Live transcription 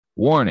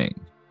Warning.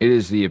 It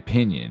is the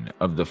opinion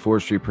of the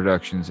 4th Street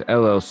Productions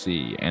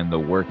LLC and the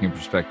Working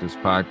Perspectives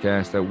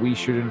podcast that we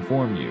should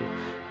inform you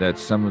that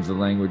some of the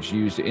language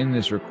used in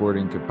this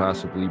recording could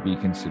possibly be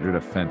considered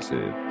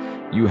offensive.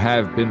 You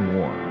have been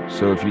warned,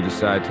 so if you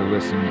decide to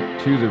listen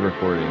to the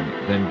recording,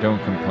 then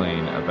don't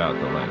complain about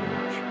the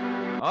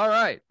language. All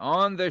right,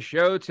 on the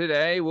show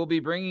today, we'll be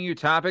bringing you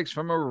topics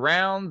from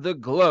around the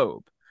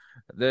globe.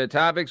 The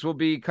topics will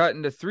be cut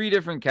into 3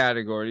 different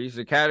categories.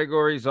 The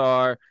categories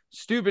are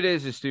Stupid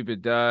Is as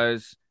Stupid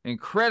Does,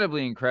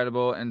 Incredibly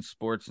Incredible, and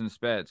Sports and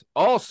Speds.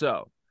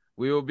 Also,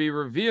 we will be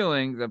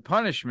revealing the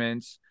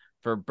punishments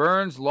for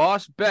Burns'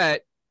 lost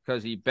bet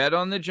because he bet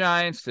on the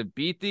Giants to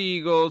beat the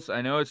Eagles.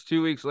 I know it's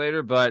 2 weeks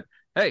later, but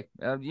hey,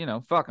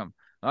 fuck them.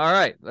 All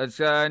right, let's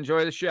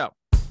enjoy the show.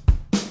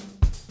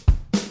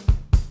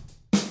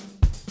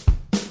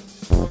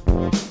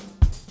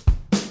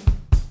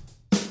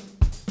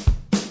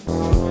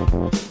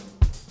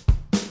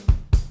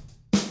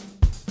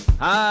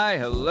 Hi,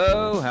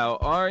 hello, how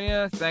are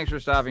you? Thanks for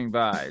stopping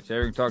by. Today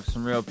we're going to talk to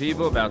some real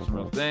people about some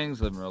real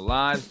things, living real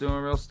lives, doing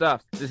real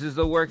stuff. This is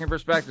the Working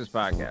Perspectives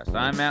podcast.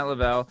 I'm Matt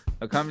Lavelle,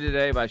 accompanied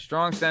today by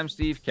Strong Stem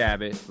Steve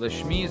Cabot,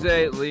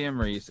 Lashmize Liam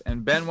Reese,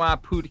 and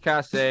Benoit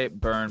Poudcasse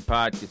Bern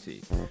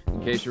Podcasty.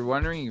 In case you're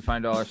wondering, you can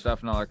find all our stuff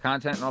and all our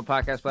content on all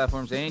podcast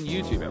platforms and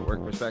YouTube at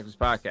Working Perspectives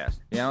Podcast.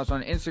 You can also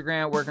on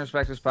Instagram at Working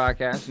Perspectives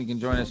Podcast. You can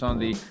join us on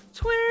the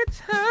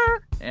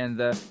Twitter and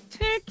the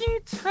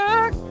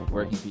TikTok,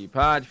 Working P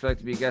Pod. If you'd like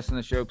to be a guest on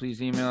the show,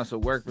 please email us at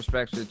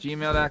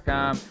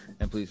workperspectives@gmail.com.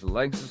 And please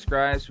like and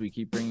subscribe so we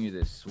keep bringing you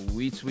this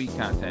sweet, sweet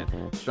content.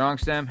 Strong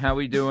Stem, how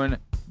we doing?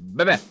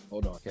 Bye-bye.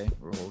 Hold on. Okay,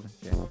 we're holding.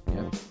 Okay,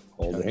 yep.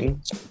 Holding.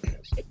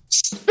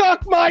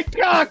 Suck my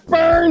cock,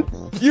 Burn!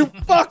 You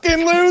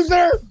fucking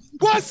loser!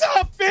 What's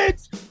up,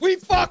 bitch? We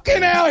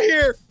fucking out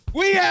here!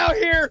 We out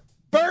here!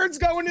 Bird's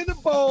going to the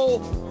bowl,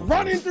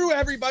 running through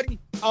everybody.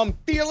 I'm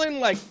feeling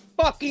like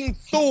fucking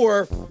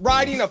Thor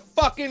riding a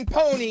fucking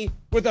pony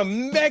with a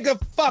mega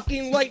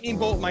fucking lightning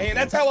bolt in my hand.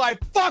 That's how I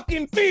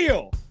fucking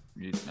feel.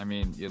 You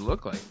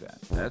look like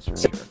that. That's for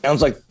sure.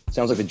 Sounds like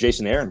the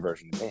Jason Aaron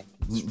version of me.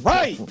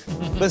 Right.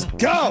 Let's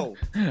go.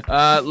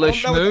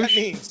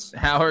 Lashmoosh,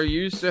 how are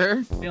you,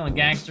 sir? Feeling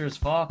gangster as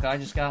fuck. I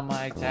just got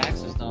my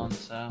taxes done,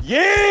 so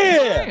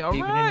yeah. Hey, all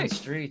keeping right. in the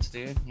streets,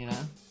 dude. You know.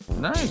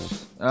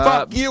 Nice.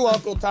 Fuck you,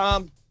 Uncle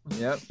Tom.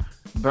 Yep.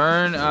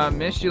 Burn,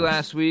 missed you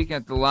last week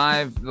at the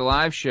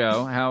live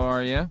show. How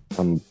are you?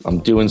 I'm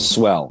doing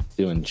swell.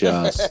 Doing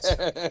just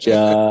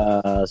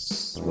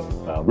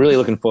well. Really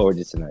looking forward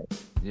to tonight.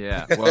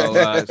 Yeah.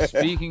 Well,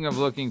 speaking of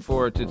looking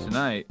forward to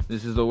tonight,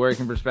 this is the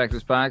Working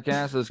Perspectives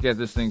podcast. Let's get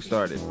this thing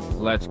started.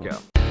 Let's go.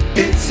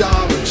 It's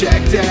all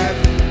objective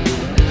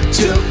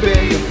to be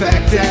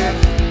effective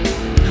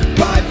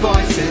by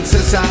voicing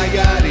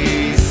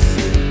societies.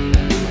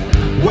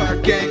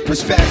 Working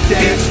perspective,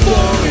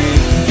 exploring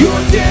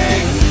your day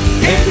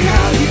and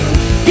how you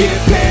get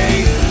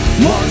paid.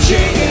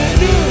 Launching a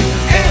new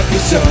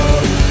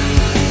episode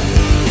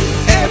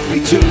every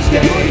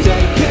Tuesday. Your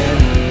day can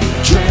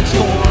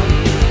transform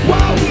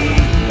while we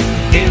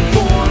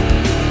inform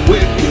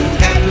with new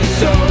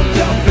episodes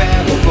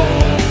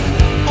available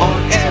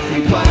on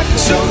every platform.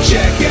 So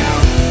check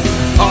out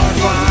our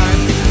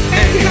vibe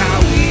and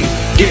how we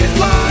get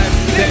live.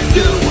 Then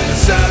do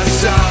us a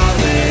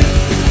solid.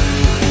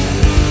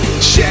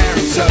 Share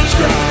and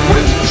subscribe.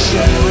 Would you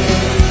share it?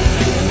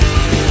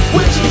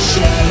 Would you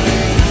share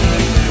it?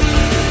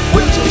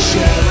 Would you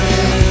share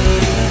it?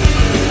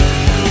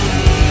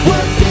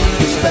 Working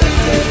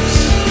Perspectives.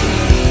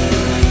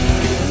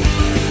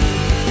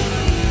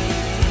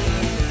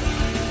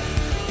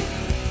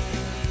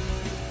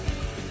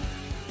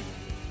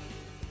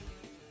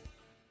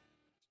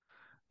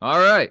 All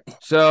right.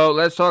 So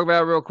let's talk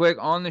about it real quick.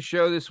 On the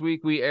show this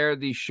week, we aired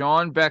the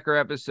Sean Becker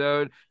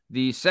episode,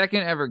 the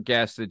second ever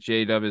guest that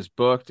J-Dub has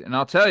booked. And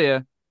I'll tell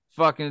you,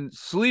 fucking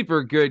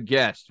sleeper good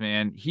guest,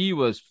 man. He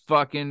was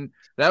that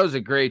was a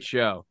great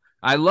show.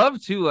 I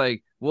love to,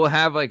 we'll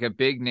have a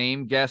big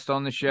name guest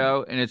on the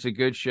show and it's a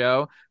good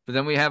show. But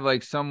then we have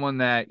someone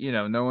that,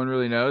 no one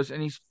really knows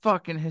and he's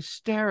fucking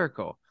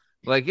hysterical.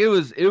 I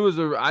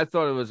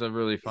thought it was a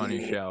really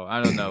funny show.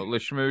 I don't know.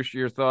 Lashmoosh,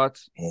 your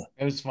thoughts?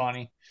 It was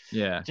funny.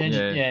 Yeah.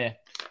 Yeah.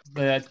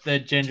 The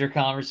ginger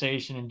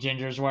conversation and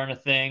gingers weren't a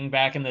thing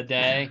back in the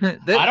day.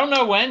 I don't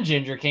know when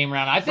ginger came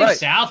around. I think Right.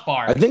 South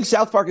Park. I think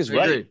South Park is I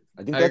right. agree.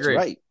 I think I that's agree.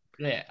 right.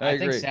 Yeah, I I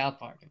think agree. South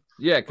Park.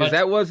 Yeah, because But-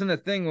 that wasn't a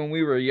thing when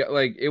we were it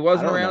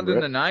wasn't I don't around in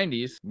remember the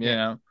 90s, you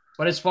know.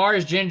 But as far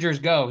as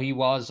gingers go, he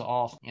was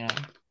off. You know.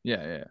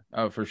 Yeah.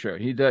 Oh, for sure.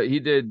 He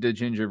did the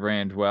ginger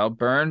brand well.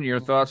 Burn,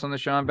 your thoughts on the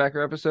Sean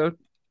Becker episode?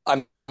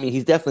 I mean,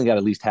 he's definitely got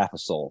at least half a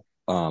soul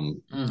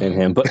Mhm. in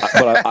him. But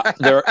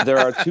there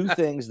are 2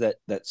 things that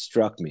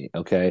struck me.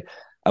 Okay,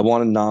 I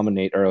want to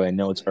nominate early. I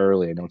know it's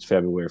early. I know it's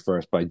February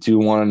 1st, but I do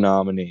want to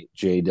nominate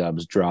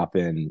J-Dub's drop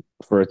in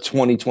for a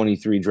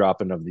 2023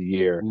 drop in of the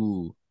year.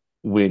 Ooh.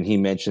 When he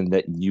mentioned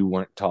that you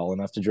weren't tall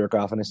enough to jerk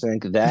off in a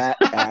sink, that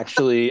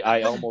actually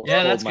I almost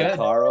Yeah, pulled that's my good.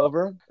 car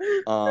over.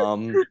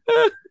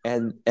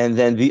 And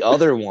then the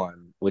other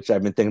one which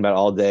I've been thinking about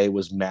all day,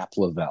 was Matt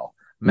Lavelle.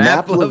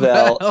 Matt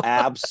Lavelle Lavelle.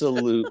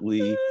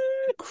 absolutely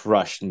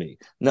crushed me.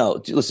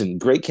 No, listen,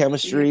 great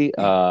chemistry.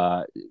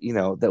 That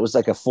was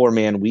like a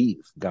 4-man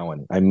weave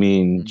going. I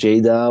mean,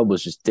 J-Dub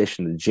was just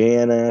dishing to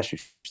Jana. She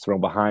was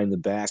throwing behind the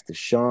back to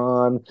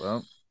Sean.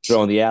 Well,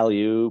 throwing the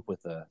alley-oop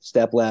with a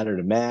step ladder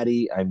to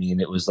Maddie. I mean,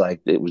 it was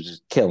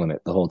just killing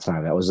it the whole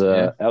time. That was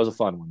a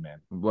fun one, man.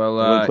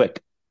 Well,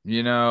 quick.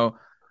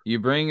 You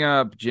bring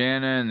up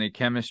Jana and the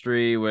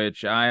chemistry,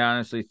 which I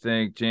honestly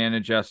think Jana,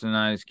 Justin, and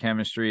I's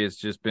chemistry has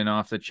just been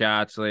off the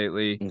charts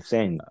lately.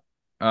 Insane.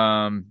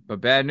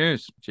 But bad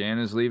news.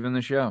 Jana's leaving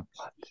the show.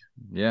 What?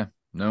 Yeah.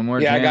 No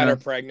more Jana. I got her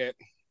pregnant.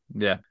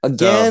 Yeah.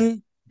 Again.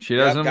 So she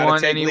doesn't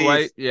want any leave.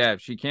 white. Yeah,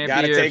 she can't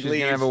be here. She's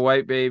going to have a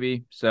white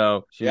baby.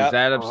 So she's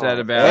that upset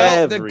about it.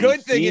 Well, the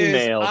good thing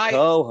is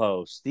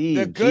co-host Steve.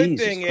 The good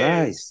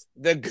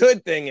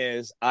thing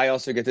is I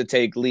also get to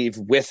take leave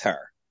with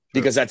her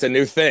because that's a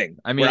new thing.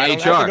 I mean, I HR.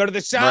 don't have to go to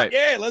the shop. Right.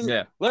 Yeah,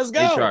 let's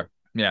go. HR.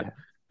 Yeah.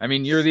 I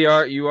mean, you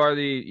are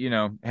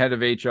the head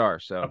of HR,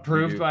 so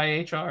approved by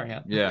HR.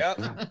 Yeah.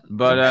 Yep.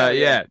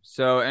 But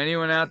so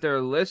anyone out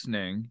there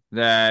listening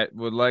that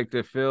would like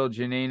to fill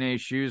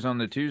Janae's shoes on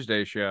the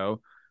Tuesday show,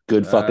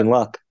 good fucking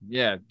luck.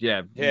 Yeah.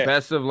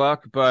 Best of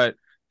luck. But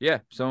yeah,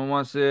 if someone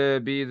wants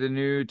to be the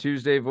new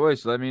Tuesday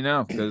voice, let me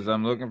know because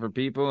I'm looking for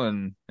people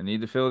and I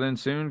need to fill it in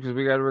soon because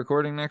we got a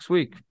recording next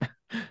week.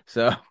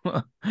 So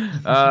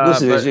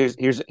listen,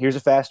 here's a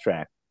fast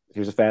track.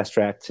 Here's a fast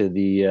track to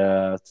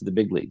the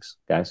big leagues,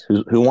 guys.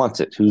 Who wants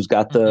it? Who's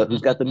got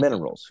the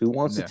minerals? Who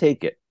wants to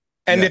take it?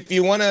 And if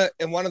you want to,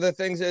 and one of the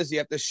things is you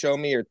have to show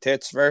me your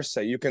tits first, so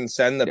you can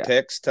send the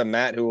pics to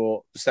Matt, who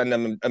will send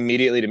them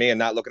immediately to me and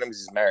not look at them because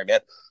he's married,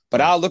 man.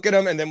 But I'll look at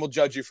them and then we'll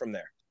judge you from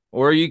there.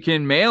 Or you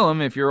can mail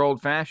them if you're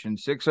old fashioned.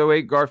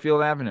 608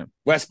 Garfield Avenue,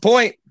 West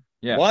Point.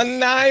 Yeah.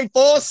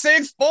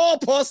 19464,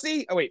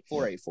 pussy. Oh wait,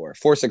 484.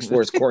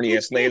 464 is corny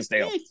ass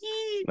Lansdale.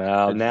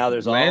 Well, now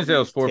there's all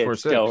Lansdale's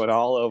 446 going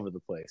all over the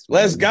place.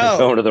 Let's go.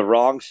 Going to the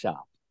wrong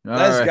shop.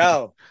 Let's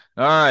go.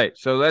 All right,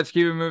 so let's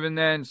keep it moving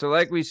then. So,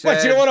 like we said,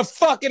 what, you don't want to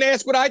fucking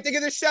ask what I think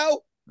of the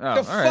show? Oh,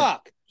 the fuck? Right.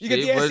 You get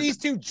to ask these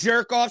two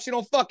jerk offs. You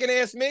don't fucking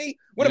ask me.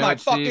 What am I,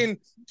 fucking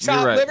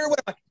chopped liver?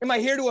 Am I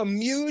here to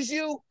amuse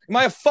you? Am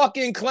I a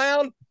fucking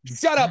clown?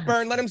 Shut up,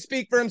 Bern. Let him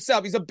speak for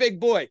himself. He's a big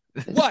boy.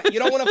 What? You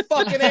don't want to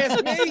fucking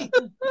ask me?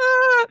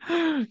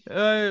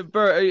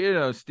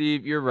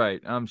 Steve, you're right.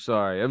 I'm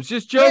sorry. I was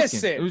just joking.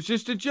 Listen, it was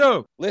just a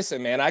joke.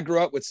 Listen, man, I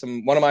grew up with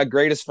one of my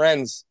greatest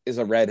friends is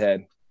a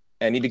redhead,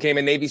 and he became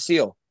a Navy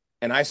SEAL.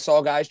 And I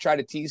saw guys try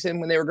to tease him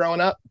when they were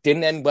growing up.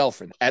 Didn't end well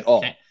for them at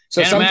all.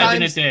 So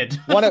sometimes it did.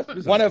 One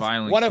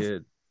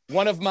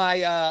of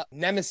my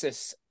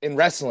nemesis in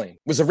wrestling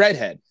was a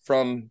redhead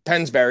from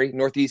Pennsbury,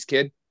 Northeast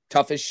kid,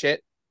 tough as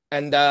shit.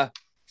 And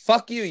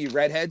fuck you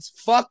redheads.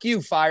 Fuck you,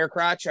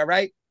 Firecrotch, all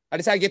right? I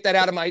just had to get that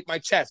out of my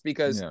chest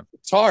because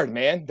it's hard,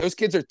 man. Those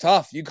kids are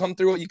tough. You come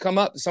through it, you come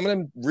up. Some of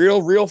them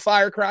real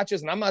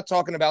Firecrotches, and I'm not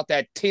talking about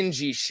that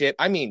tingy shit.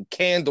 I mean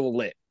candle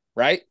lit,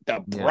 right?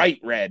 The bright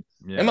red.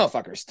 Yeah. Them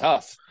motherfuckers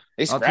tough.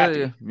 They scrappy. I'll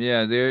tell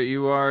you, there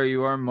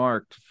you are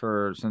marked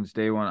for since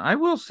day one. I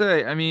will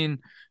say, I mean,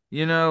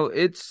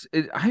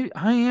 I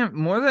am,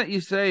 more that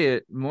you say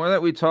it, more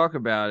that we talk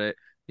about it,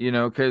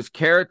 because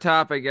Carrot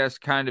Top, I guess,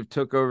 kind of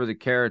took over the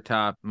Carrot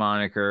Top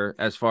moniker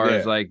as far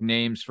as like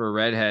names for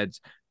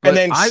redheads. But and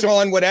then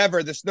Sean,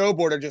 whatever, the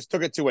snowboarder, just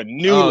took it to a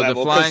new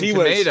level. The Flying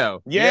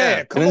Tomato.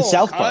 Come on,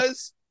 South Park.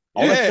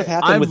 All that stuff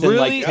happened within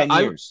like 10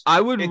 years.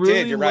 I would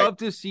love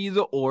to see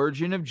the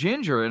origin of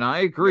Ginger, and I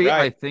agree.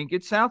 Right. I think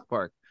it's South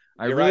Park.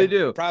 I really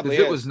do. Probably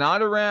it was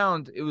not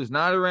around. It was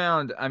not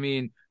around. I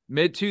mean,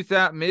 early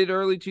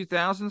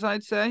 2000s,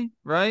 I'd say.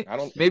 Right?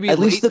 Maybe at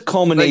least the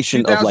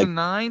culmination of like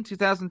 2009,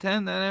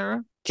 2010, that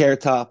era.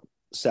 Carrot Top,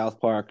 South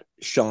Park,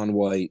 Shaun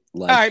White,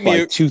 like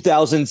by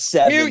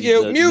 2007.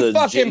 Mute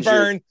fucking Ginger.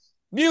 Burn.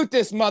 Mute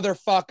this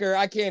motherfucker.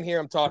 I can't hear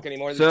him talk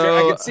anymore. I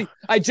can see.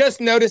 I just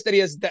noticed that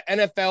he has the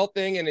NFL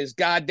thing in his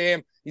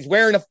goddamn. He's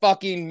wearing a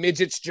fucking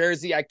Midgets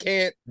jersey. I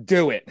can't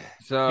do it.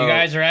 So you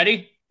guys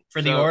ready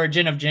for the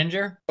origin of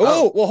Ginger?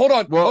 Oh, well, hold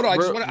on. I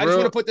just want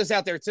to put this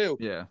out there too.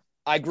 Yeah.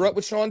 I grew up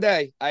with Sean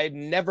Day. I had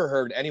never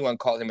heard anyone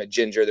call him a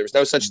ginger. There was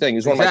no such thing. He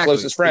was one of my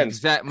closest friends.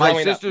 Exactly.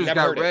 My sister's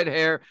got red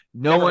hair.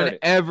 No one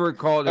ever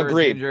called her a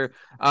ginger.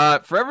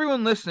 For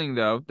everyone listening,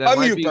 though, that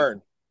might be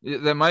Burn.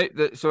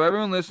 So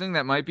everyone listening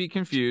that might be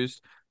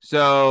confused.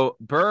 So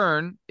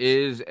Byrne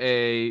is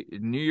a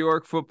New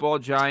York Football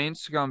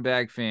Giants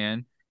scumbag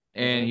fan,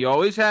 and he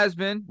always has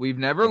been. We've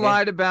never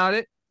lied about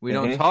it. We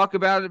don't talk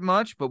about it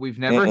much, but we've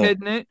never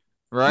hidden it.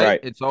 Right?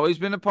 It's always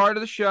been a part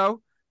of the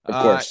show. Of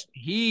course.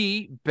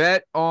 He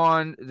bet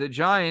on the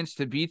Giants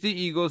to beat the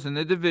Eagles in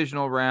the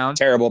divisional round.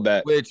 Terrible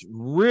bet. Which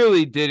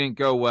really didn't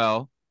go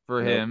well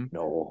for him.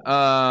 No.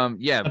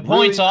 The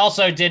points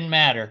also didn't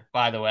matter,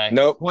 by the way.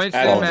 Nope. Points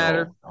didn't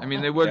matter. No. I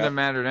mean, they wouldn't have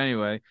mattered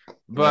anyway.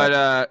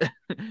 But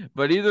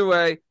but either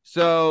way,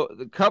 so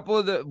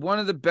one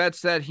of the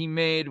bets that he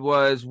made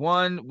was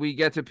we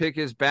get to pick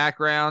his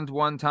background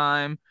one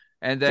time,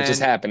 and then which is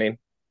happening.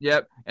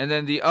 Yep. And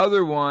then the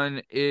other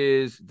one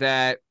is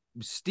that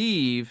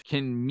Steve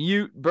can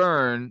mute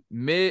Burn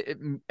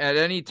at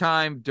any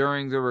time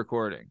during the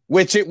recording.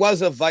 Which it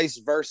was a vice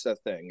versa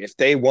thing. If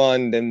they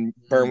won, then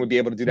Burn would be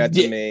able to do that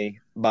to me.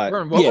 But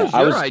Burn, what was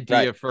your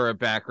idea for a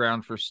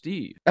background for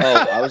Steve?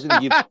 Oh, I was gonna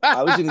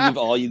give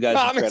all you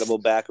guys incredible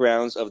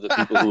backgrounds of the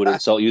people who would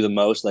insult you the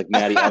most. Like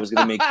Maddie, I was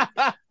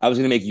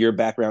gonna make your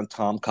background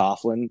Tom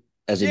Coughlin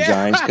as a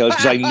Giants coach,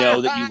 because I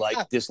know that you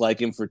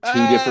dislike him for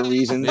two different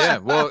reasons. Yeah,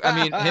 well, I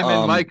mean, him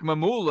and Mike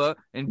Mamula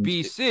in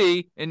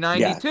BC in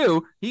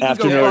 '92, he can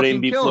after go Notre fucking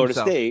Dame beat kill Florida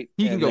himself. State,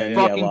 He can go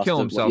fucking kill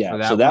himself for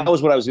that. So that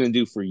was what I was going to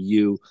do for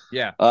you.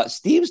 Yeah,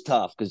 Steve's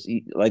tough because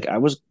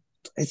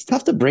it's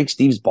tough to break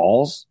Steve's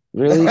balls.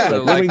 Really,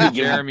 like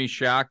Jeremy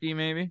Shockey,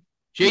 maybe.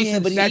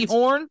 Jason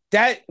Sehorn?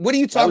 What are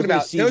you talking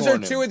about? Those are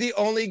two of the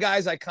only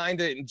guys I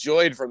kind of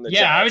enjoyed from the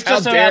Giants. I was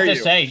just about to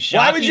say,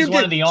 Shockey's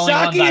one of the only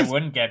ones I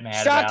wouldn't get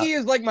mad about. Shockey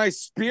is like my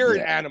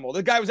spirit animal.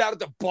 The guy was out at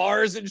the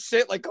bars and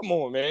shit. Like, come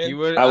on, man.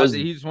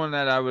 He's one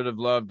that I would have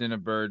loved in a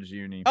Birds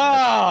uni.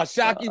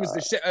 Shockey was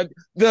the shit.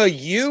 The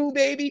U,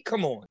 baby?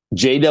 Come on.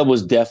 J-Dub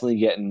was definitely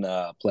getting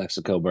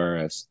Plexico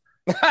Burress.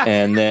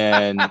 And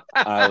then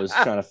I was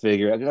trying to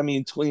figure out,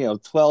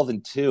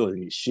 12-2,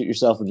 and you shoot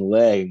yourself in the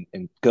leg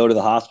and go to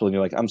the hospital, and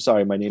you're like, I'm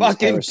sorry, my name is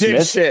Taylor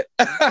Smith. Shit.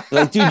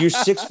 Like, dude, you're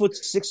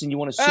 6'6" and you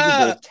won a Super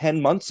Bowl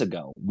 10 months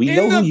ago. We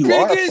know who you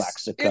are,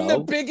 Plexico. In the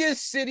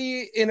biggest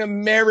city in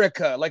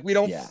America. Like, we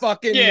don't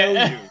fucking know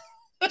you.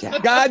 Yeah.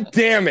 God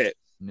damn it.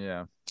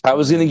 Yeah. I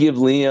was going to give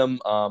Liam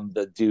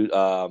the dude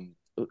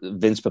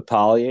Vince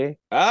Papalier.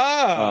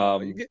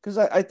 Because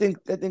I think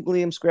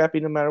Liam's scrappy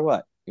no matter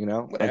what.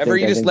 Whatever.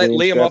 You just let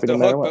Liam off the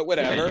hook, but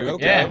whatever.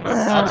 Okay. Yeah,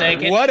 I'll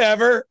take it.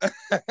 Whatever.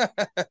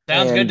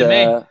 Sounds good to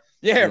me.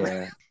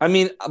 Yeah. I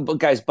mean, but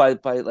guys, by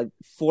like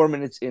 4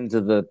 minutes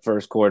into the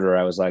first quarter,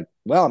 I was like,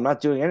 well, I'm not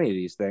doing any of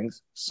these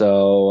things.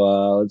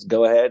 So let's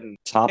go ahead and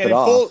top it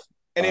off.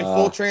 In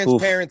full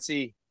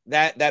transparency,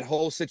 that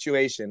whole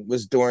situation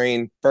was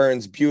during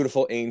Burns'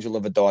 beautiful angel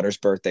of a daughter's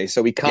birthday.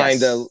 So we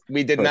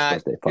did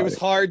not. It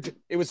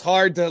was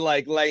hard to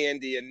like lay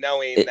into you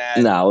knowing that.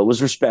 No, it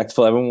was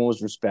respectful. Everyone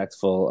was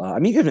respectful. I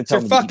mean, you've been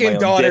telling me fucking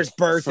daughter's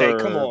birthday.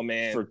 Come on,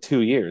 man. For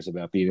 2 years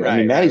about being. I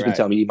mean, Maddie's been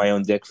telling me to eat my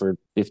own dick for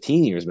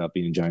 15 years about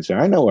being a Giants fan.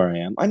 I know where I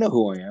am. I know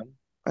who I am.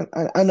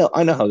 I know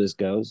how this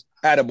goes.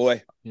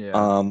 Attaboy. Yeah.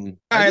 All right,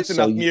 that's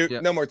enough. Mute.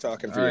 Yep. No more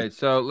talking. All right,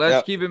 so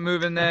let's keep it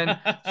moving then.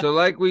 So,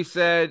 like we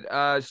said,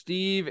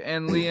 Steve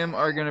and Liam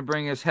are going to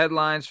bring us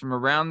headlines from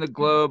around the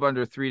globe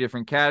under 3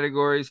 different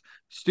categories: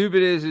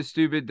 Stupid Is as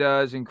Stupid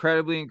Does,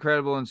 Incredibly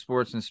Incredible, and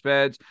Sports and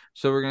Speds.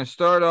 So we're going to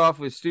start off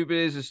with Stupid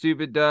Is as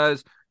Stupid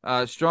Does.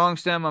 Strong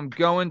Stem, I'm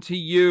going to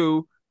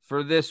you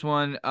for this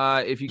one.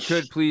 If you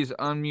could please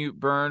unmute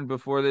Burn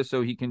before this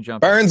so he can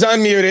jump Burns,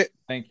 unmute it.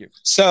 Thank you.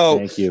 So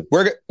thank you.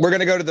 We're going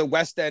to go to the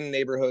West End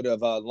neighborhood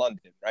of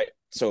London, right?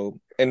 So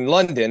in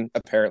London,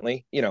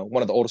 apparently,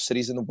 one of the oldest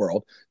cities in the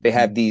world, they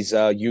have these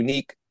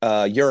unique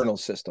urinal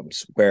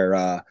systems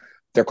where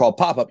they're called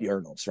pop-up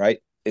urinals, right?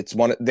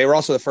 They were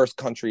also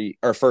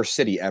the first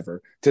city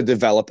ever to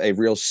develop a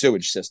real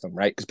sewage system,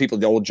 right? Because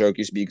the old joke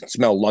used to be you can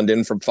smell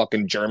London from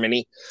fucking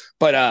Germany.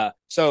 But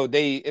so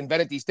they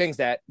invented these things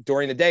that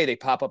during the day they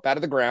pop up out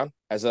of the ground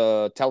as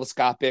a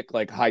telescopic,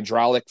 like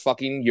hydraulic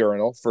fucking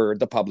urinal for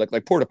the public,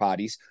 like porta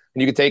potties.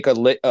 And you can take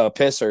a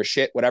piss or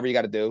shit, whatever you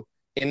got to do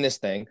in this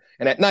thing.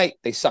 And at night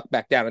they suck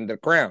back down into the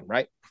ground,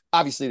 right?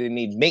 Obviously they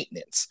need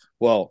maintenance.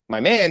 Well, my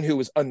man, who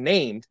was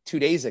unnamed 2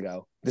 days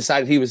ago,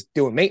 decided he was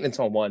doing maintenance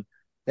on one.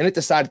 Then it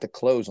decided to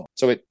close on.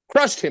 So it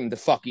crushed him to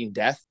fucking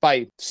death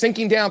by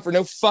sinking down for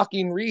no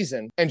fucking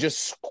reason and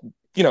just,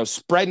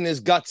 spreading his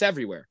guts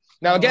everywhere.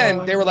 Now,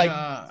 again, they were like,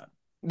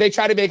 they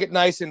try to make it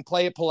nice and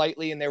play it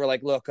politely. And they were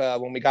like, look,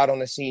 when we got on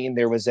the scene,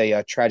 there was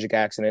a tragic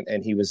accident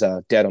and he was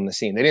dead on the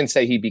scene. They didn't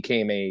say he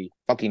became a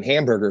fucking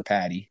hamburger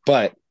patty,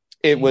 but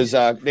it was,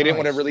 they didn't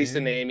want to release the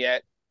name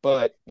yet.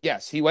 But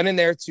yes, he went in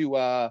there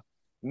to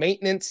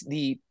maintenance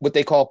what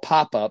they call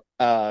pop-up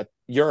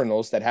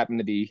urinals that happen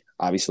to be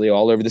obviously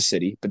all over the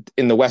city, but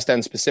in the West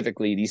End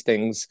specifically, these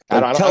things I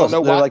don't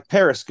know. They're like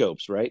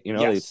periscopes, right?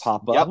 They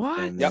pop up.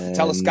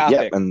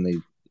 Telescopic.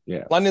 And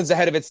London's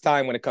ahead of its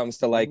time when it comes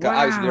to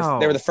obviously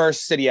they were the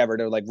first city ever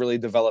to like really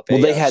develop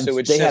a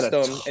sewage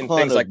system and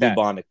things like that.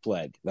 Bubonic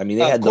plague. I mean,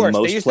 they had the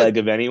most plague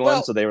of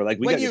anyone, so they were like,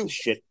 we got to get this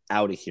shit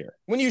out of here.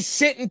 When you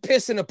shit and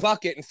piss in a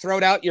bucket and throw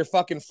it out your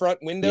fucking front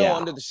window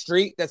onto the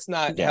street, that's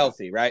not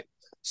healthy, right?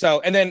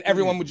 So, and then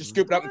everyone would just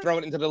scoop it up and throw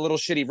it into the little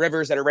shitty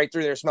rivers that are right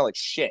through there, smell like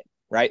shit,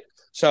 right?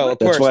 So, of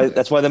course,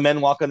 that's why the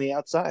men walk on the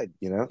outside,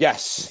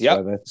 Yes.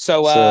 Yep.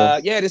 So,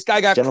 this guy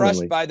got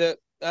crushed by the.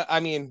 I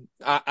mean,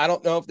 I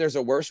don't know if there's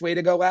a worse way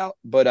to go out,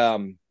 but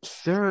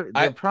There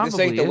This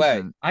probably ain't the way.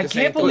 isn't. I This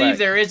can't ain't the believe way.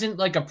 there isn't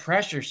like a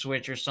pressure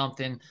switch or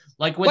something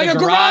like with Like a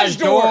garage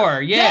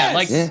door. Yeah,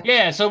 Yes.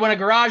 yeah. So when a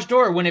garage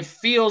door, when it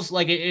feels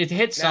like it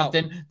hits Now-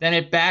 something, then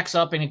it backs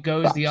up and it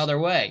goes the other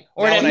way,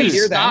 or Now, it at when I least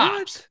hear that-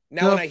 stops.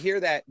 Now, when I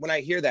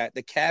hear that,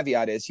 the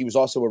caveat is he was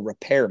also a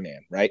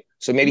repairman, right?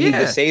 So maybe he Yeah.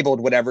 disabled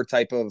whatever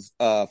type of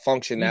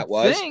function that You'd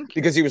was think.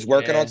 because he was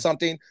working Yeah. on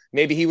something.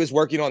 Maybe he was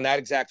working on that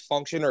exact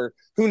function, or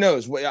who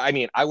knows? I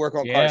mean, I work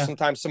on Yeah. cars.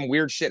 Sometimes some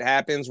weird shit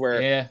happens where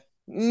Yeah.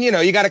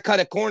 you got to cut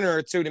a corner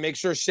or two to make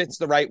sure shit's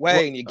the right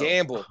way, and you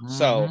gamble.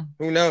 So Mhm.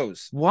 who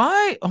knows?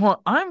 Why?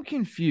 I'm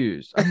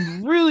confused.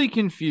 I'm really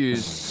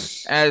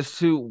confused as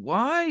to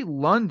why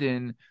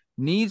London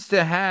needs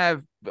to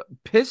have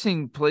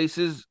pissing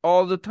places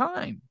all the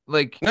time.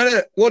 Like,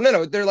 No. Well,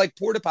 no. They're like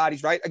porta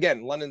potties, right?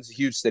 Again, London's a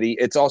huge city.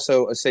 It's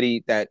also a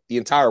city that the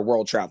entire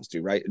world travels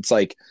to, right? It's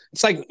like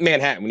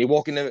Manhattan. When you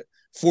walk into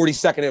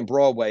 42nd and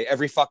Broadway,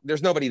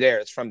 there's nobody there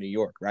that's from New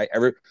York, right?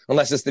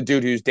 Unless it's the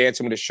dude who's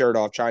dancing with his shirt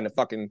off trying to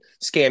fucking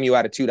scam you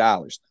out of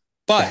 $2.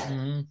 But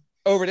Mhm.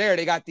 over there,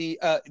 they got the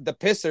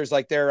pissers,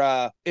 like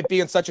they're it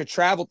being such a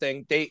travel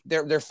thing.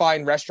 They're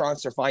fine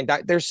restaurants,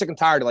 they're sick and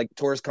tired of like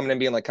tourists coming in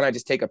being like, can I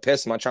just take a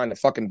piss? I'm not trying to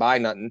fucking buy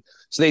nothing.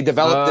 So they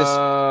developed this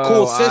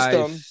cool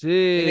system.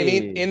 You know what I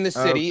mean? In the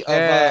city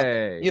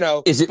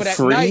of Is it but at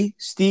free, night-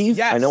 Steve?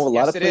 Yes, I know a lot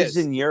yes, of it places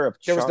is. in Europe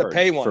There was the charge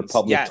pay for ones.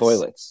 public Yes.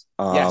 toilets.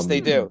 Yes, they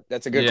do.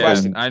 That's a good Yeah,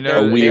 question. I know A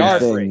that they weird are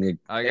thing. free.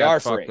 I They got are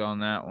fucked free. on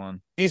that one.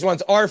 These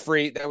ones are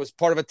free. That was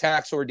part of a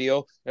tax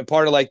ordeal and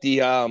part of like the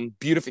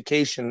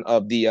beautification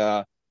of the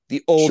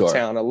old Sure.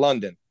 town of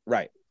London.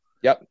 Right.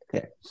 Yep.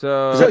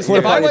 So Because Porta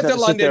if I potties went have to sit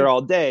London- there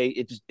all day,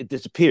 it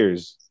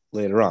disappears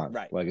later on.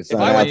 Right. Like it's If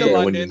not I out went to there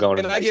when London you're going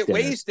to and a I nice get dinner.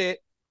 wasted,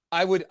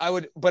 I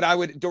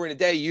would during the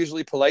day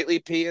usually politely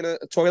pee in a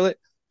toilet.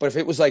 But if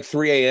it was like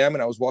 3 a.m.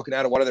 and I was walking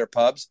out of one of their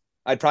pubs,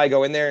 I'd probably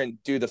go in there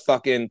and do the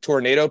fucking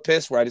tornado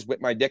piss where I just whip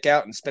my dick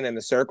out and spin in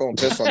a circle and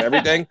piss on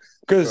everything.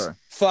 Because Sure.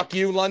 fuck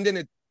you,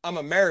 London. I'm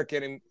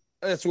American and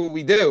that's what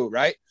we do,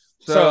 right?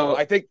 So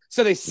I think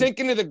they sink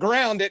into the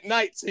ground at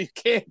night, so you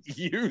can't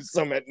use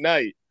them at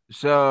night.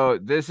 So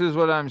this is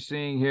what I'm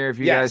seeing here. If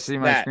you guys Yes, see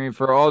my that. screen,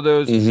 for all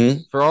those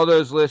Mhm. for all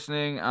those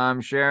listening,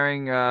 I'm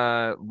sharing.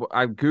 I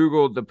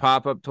googled the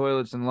pop-up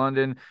toilets in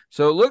London.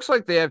 So it looks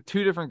like they have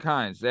two different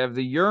kinds. They have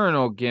the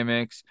urinal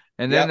gimmicks,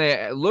 and then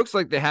it looks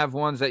like they have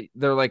ones that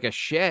they're like a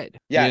shed.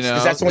 Yes,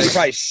 because that's the one you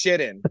probably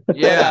shit in.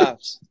 Yeah.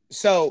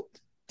 So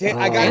I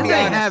got to And be they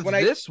honest. have When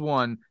this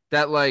one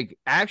that like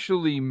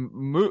actually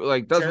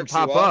doesn't Jerks you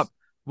pop off? up.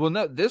 Well,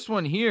 no, this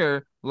one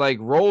here like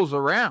rolls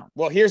around.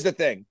 Well, here's the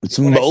thing. It's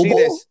When I see mobile?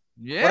 this,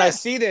 Yeah. When I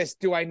see this,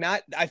 do I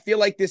not? I feel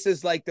like this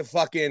is like this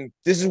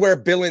is where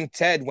Bill and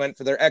Ted went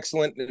for their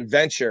excellent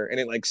adventure, and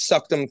it like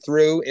sucked them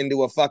through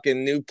into a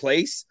fucking new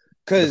place.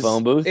 Because The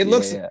phone booth? it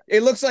looks Yeah.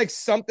 it looks like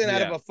something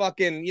out of Yeah. a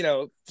fucking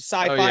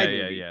sci-fi Oh yeah,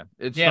 movie. yeah.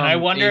 It's Yeah, and I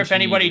from wonder if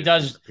ancient anybody Egypt,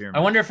 does. the pyramids.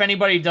 I wonder if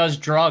anybody does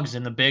drugs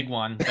in the big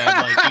one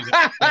that like you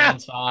can go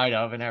inside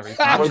of and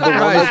everything. I'm Or the one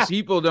surprised that's-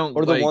 people don't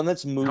Or the like, one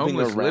that's moving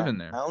homeless around. living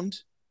there.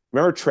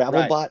 Remember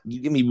TravelBot? You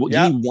give me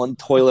one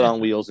toilet on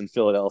wheels in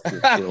Philadelphia.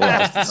 It'll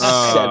last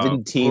Oh,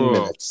 17 cool.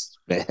 minutes,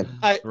 man.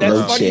 That's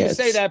No funny you chance.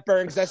 say that,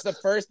 Burn, because that's the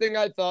first thing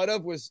I thought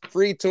of was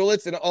free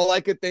toilets, and all I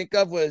could think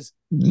of was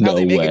how No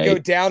they make it go way.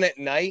 down at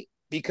night.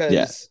 Because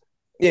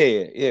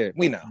Yeah. yeah,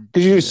 we know.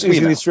 Because We it's know.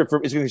 going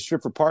to be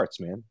stripped for parts,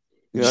 man.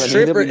 You know what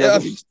Stripper, I mean? There'll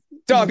be-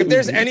 Dog, if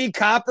there's any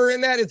copper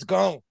in that, it's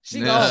gone. She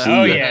gone.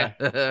 Oh, yeah.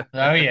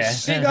 Oh yeah,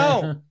 She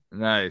gone.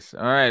 Nice.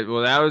 All right.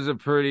 Well, that was a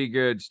pretty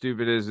good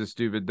stupid as the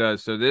stupid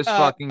does. So this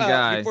fucking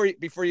guy.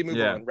 Before you move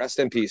Yeah. on, rest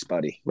in peace,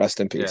 buddy. Rest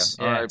in peace.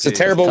 Yeah. Yeah. It's a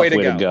terrible Tough way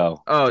to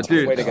go. Oh, Way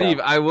dude, to go. Steve,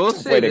 I will Way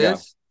say to go.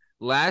 this.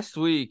 Last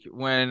week,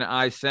 when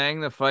I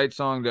sang the fight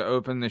song to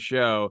open the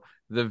show,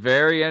 the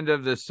very end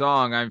of the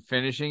song, I'm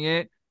finishing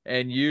it,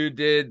 and you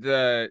did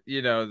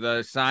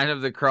the sign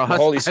of the cross. The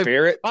Holy I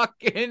Spirit.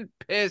 fucking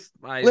pissed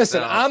myself.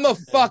 Listen, I'm a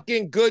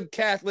fucking good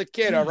Catholic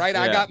kid, all right?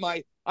 Yeah.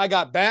 I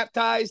got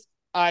baptized,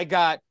 I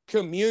got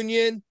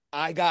communion,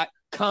 I got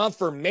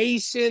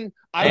confirmation.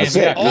 I Damn, was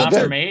you an got altar.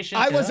 confirmation.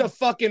 I was too? a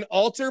fucking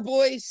altar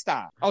boy.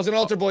 Stop. I was an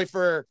altar boy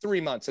for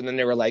 3 months, and then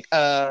they were like,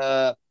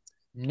 No.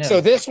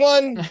 So this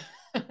one,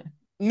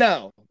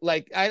 no.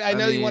 Like I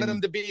know you wanted mean-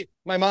 them to be.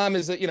 My mom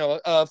is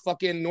a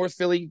fucking North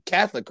Philly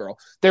Catholic girl.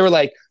 They were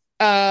like,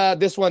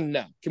 this one,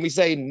 no. Can we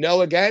say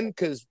no again?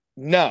 Because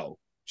no.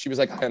 She was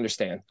like, I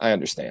understand.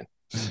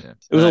 Yeah.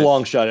 It was a Nice.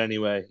 long shot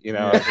anyway.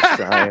 I was just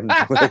trying.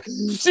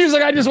 She was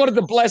like, I just wanted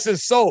to bless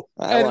his soul.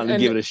 I wanted to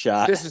give it a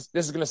shot. This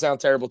is gonna sound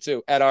terrible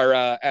too. At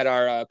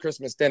our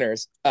Christmas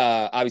dinners,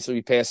 obviously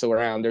we pass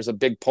around. There's a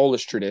big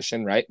Polish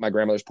tradition, right? My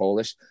grandmother's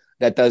Polish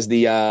that does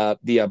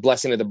the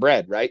blessing of the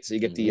bread, right? So you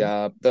get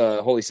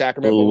the Holy A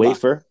Sacrament. little blah, blah,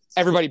 blah. wafer.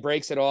 Everybody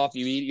breaks it off.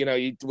 You eat,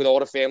 you with all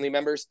the family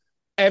members.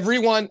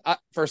 Everyone,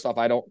 first off,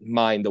 I don't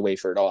mind the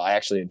wafer at all. I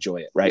actually enjoy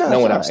it, right? No, No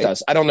it's one all else right.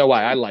 does. I don't know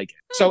why. I like it.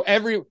 So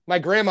my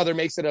grandmother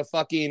makes it a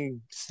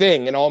fucking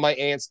thing, and all my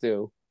aunts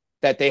do,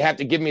 that they have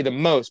to give me the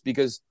most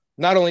because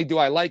not only do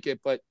I like it,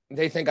 but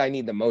they think I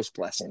need the most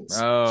blessings.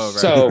 Oh, right,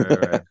 So-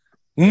 right.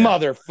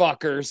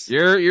 Motherfuckers.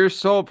 Your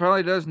soul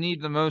probably does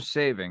need the most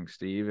saving,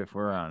 Steve, if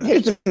we're honest.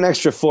 Here's an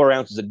extra 4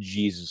 ounces of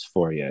Jesus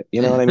for you.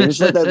 You know what I mean?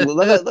 Just let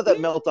that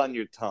melt on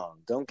your tongue.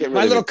 Don't get rid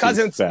My of little it too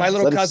cousins. fast. My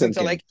little Let it cousins sink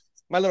are in. like.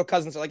 My little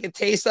cousins are like, it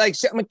tastes like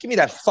shit. I'm like, give me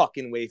that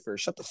fucking wafer.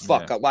 Shut the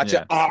fuck up. Watch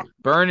it. Ah.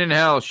 Burn in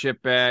hell,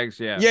 shitbags.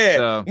 Yeah. Yeah.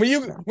 So,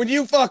 When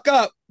you fuck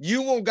up,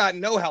 you won't got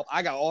no help.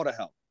 I got all the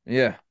help.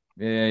 yeah.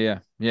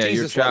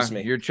 Jesus loves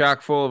me. You're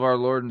chock full of our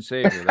Lord and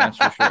Savior. That's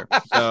for sure.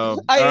 So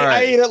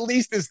I ate at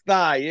least his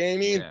thigh. You know what I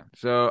mean? Yeah.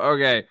 So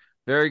okay.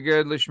 Very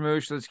good,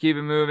 Lishmoosh. Let's keep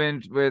it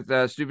moving with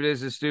Stupid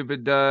Is As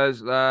Stupid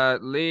Does.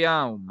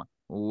 Liam,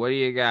 what do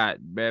you got,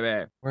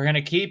 baby? We're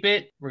gonna keep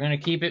it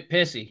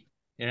pissy.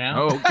 You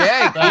know?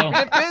 Okay, So- keeping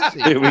it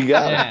busy. Here we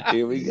go. Yeah.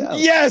 Here we go.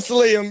 Yes,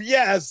 Liam.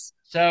 Yes.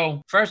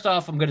 So first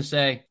off, I'm gonna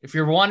say if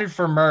you're wanted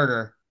for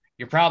murder,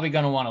 you're probably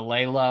gonna want to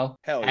lay low,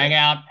 Hell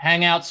yeah.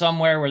 hang out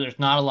somewhere where there's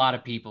not a lot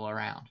of people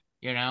around.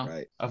 You know,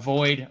 Right.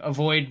 avoid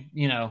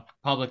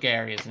public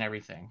areas and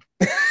everything.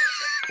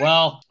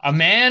 Well, a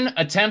man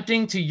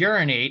attempting to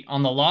urinate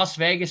on the Las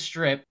Vegas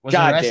Strip was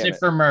God damn arrested it.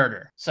 for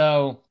murder.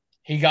 So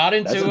he got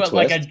That's into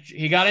a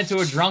he got into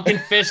a drunken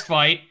fist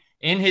fight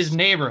in his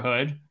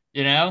neighborhood.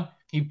 You know,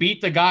 he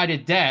beat the guy to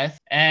death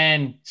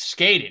and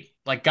skated,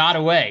 like got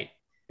away.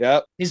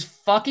 Yep. His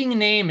fucking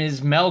name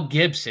is Mel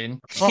Gibson.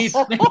 He's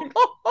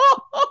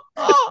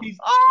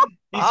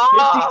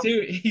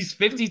 52. He's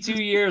 52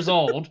 years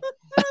old,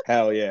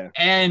 Hell yeah.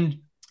 and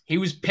he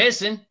was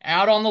pissing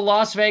out on the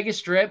Las Vegas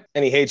Strip.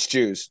 And he hates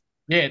Jews.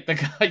 Yeah, the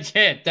guy.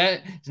 Yeah,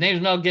 that his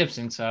name's Mel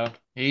Gibson, so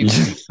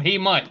he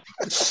might.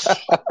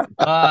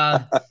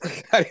 I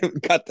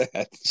didn't cut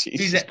that.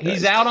 Jesus He's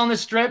Christ. out on the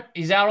strip.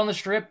 He's out on the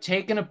strip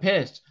taking a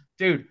piss,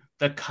 dude.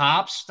 The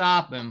cops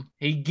stop him.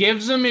 He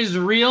gives them his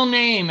real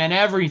name and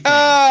everything.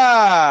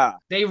 Ah.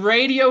 They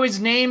radio his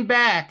name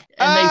back,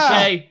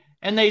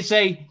 and they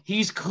say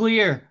he's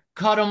clear.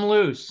 Cut him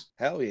loose.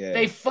 Hell yeah.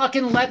 They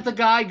fucking let the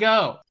guy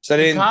go. So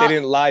they The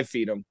didn't live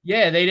feed him.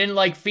 Yeah, they didn't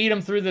like feed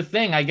him through the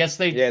thing. I guess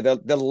they. Yeah,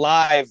 the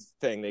live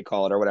thing they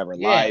call it or whatever.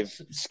 Yeah.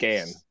 Live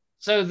scan.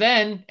 So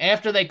then,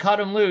 after they cut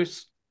him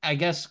loose, I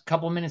guess a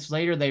couple minutes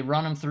later, they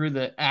run him through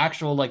the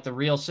actual, like the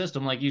real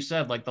system, like you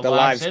said, like the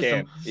live system.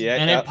 scan. Yeah.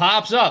 And yep. it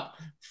pops up,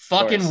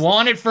 fucking course.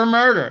 wanted for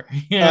murder,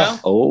 you know?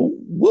 Oh,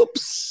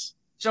 whoops.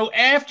 So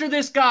after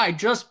this guy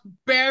just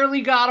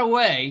barely got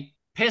away,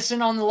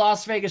 pissing on the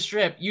Las Vegas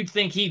Strip, you'd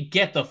think he'd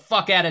get the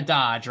fuck out of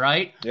Dodge,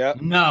 right?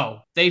 Yep. No.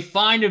 They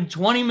find him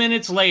 20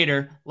 minutes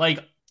later, like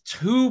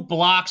 2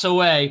 blocks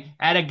away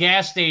at a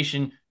gas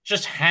station,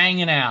 just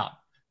hanging out.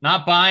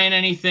 Not buying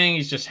anything.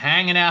 He's just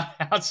hanging out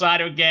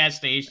outside of a gas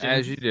station.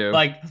 As you do.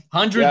 Like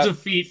hundreds Yep. of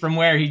feet from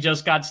where he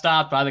just got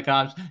stopped by the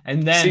cops.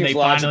 And then Seems they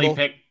logical.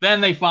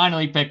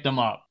 finally picked him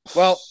up.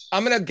 Well,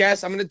 I'm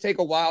gonna take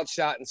a wild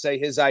shot and say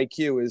his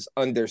IQ is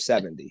under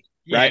 70.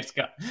 Yeah, Right.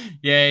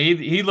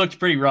 he looked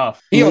pretty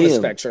rough. He on the Liam.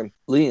 spectrum.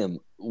 Liam,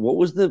 what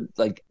was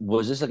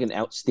was this like an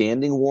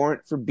outstanding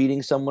warrant for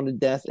beating someone to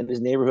death in his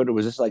neighborhood, or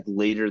was this like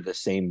later the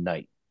same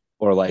night?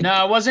 Or like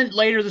No, it wasn't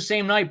later the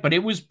same night, but it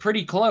was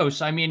pretty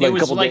close. I mean, Like it a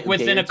was couple like day-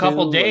 within day a or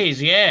couple two? Like,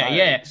 days. Yeah, all right.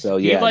 yeah. So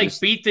He yeah, like just-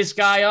 beat this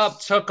guy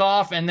up, took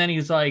off, and then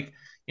he's like,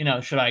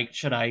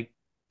 should I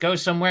go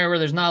somewhere where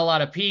there's not a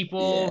lot of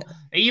people?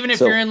 Even if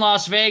So- you're in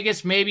Las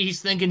Vegas, maybe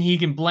he's thinking he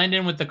can blend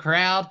in with the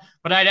crowd.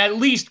 But I'd at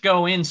least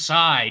go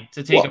inside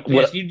to take a Well,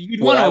 what- piss.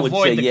 You'd what want I to would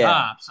avoid say, the yeah.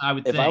 cops. I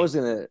would If think. I was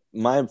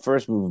my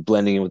first move of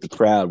blending in with the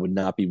crowd would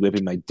not be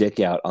whipping my dick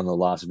out on the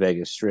Las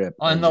Vegas Strip.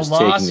 On and the just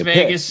Las taking a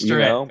Vegas piss, Strip.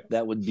 You know?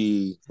 That would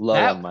be low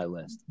That- on my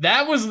list.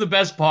 That was the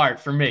best part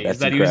for me, That's is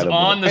that he was incredible.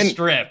 on the And-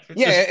 strip.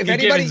 yeah, Just if giving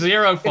anybody-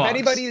 zero If fucks.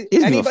 anybody He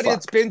doesn't give a fuck.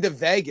 that's been to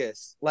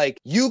Vegas, like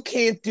you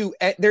can't do.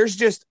 There's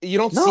just you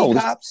don't No, see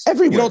there's cops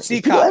everywhere. You don't see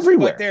There's people cops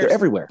everywhere. But They're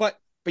everywhere.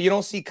 But you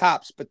don't see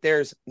cops. But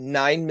there's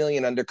 9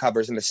 million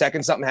undercovers, and the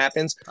second something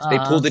happens, they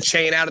Uh-huh. pull the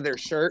chain out of their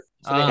shirt,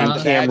 so they Uh-huh. have And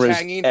the badge cameras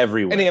hanging,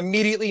 everywhere. and they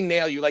immediately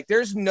nail you. Like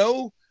there's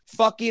no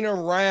fucking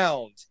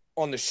around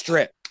on the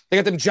strip. They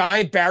got them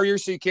giant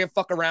barriers so you can't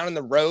fuck around in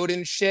the road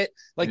and shit.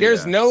 Like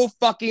there's Yeah. no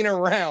fucking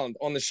around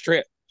on the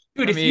strip.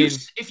 Dude, I if mean,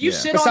 you yeah.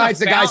 sit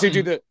Besides on the a guys who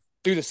fountain,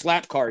 do the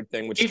slap card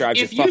thing, which if drives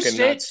you you fucking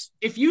sit nuts.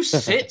 if you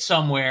sit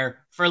somewhere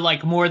for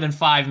like more than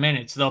 5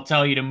 minutes, they'll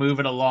tell you to move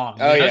it along.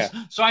 Oh, You know? yeah.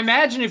 So I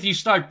imagine if you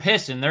start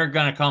pissing, they're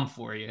gonna come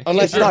for you.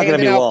 Unless It's you're not gonna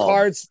handing be out long.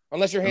 cards,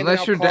 unless you're handing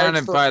Unless out you're cards down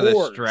it for by the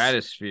whores.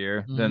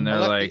 stratosphere, then they're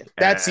Unless- like,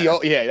 that's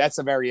that's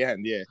the very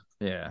end, yeah.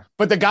 yeah.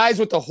 But the guys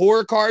with the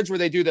horror cards where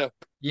they do the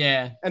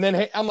Yeah. and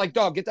then I'm like,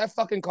 dog, get that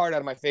fucking card out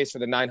of my face for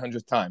the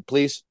 900th time,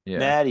 please. Yeah.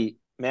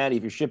 Maddie,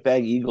 if your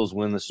shitbag Eagles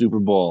win the Super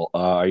Bowl,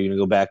 are you gonna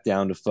go back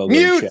down to Fogo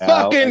Mute Chow?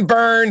 fucking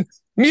burn.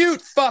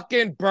 Mute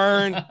fucking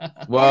burn.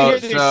 Well, hear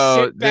this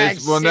so shitbag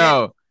this, well, shit.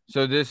 no.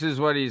 So this is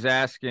what he's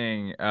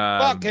asking.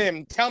 Fuck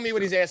him. Tell me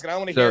what he's asking. I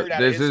want to hear So it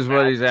out of this his is mouth.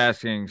 what he's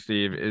asking,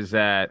 Steve, is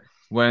that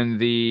when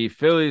the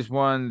Phillies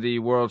won the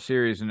World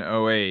Series in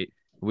 2008,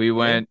 We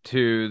went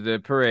to the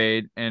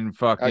parade and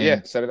fucking Oh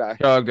yeah, so did I.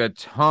 chugged a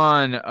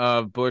ton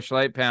of Bush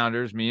Light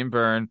Pounders, me and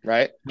Bern.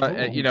 Right.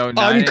 You know,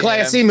 9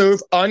 Unclassy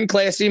move.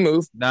 Unclassy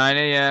move. 9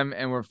 a.m.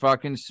 and we're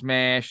fucking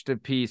smashed to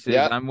pieces.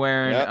 Yep. I'm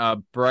wearing a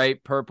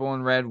bright purple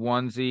and red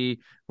onesie.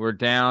 We're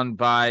down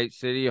by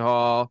City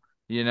Hall.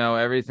 You know,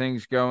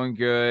 everything's going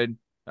good.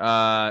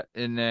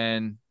 And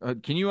then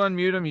can you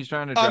unmute him? He's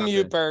trying to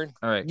unmute Bern.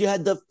 All right. You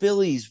had the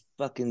Phillies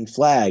fucking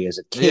flag as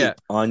a cape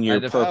on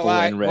your purple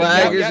and red.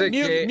 Flag is a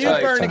mute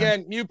cape. Bern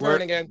again. Mute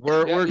Bern again.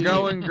 We're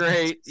going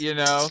great, you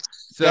know.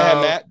 So go ahead,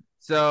 Matt.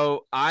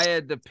 So I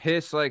had to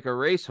piss like a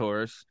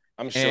racehorse.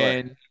 I'm sure.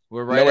 And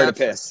we're Nowhere to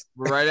piss.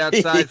 We're right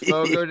outside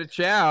Fogo de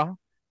Chao.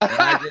 And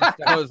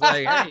I was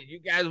like, hey, you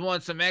guys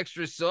want some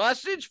extra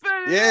sausage for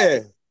that? Yeah.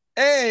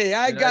 Hey,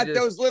 I got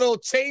those little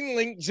chain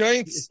link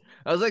joints.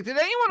 I was like, did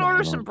anyone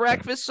order some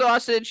breakfast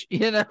sausage?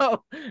 You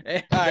know?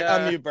 And, all right,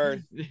 unmute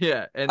Bern.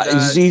 Yeah. And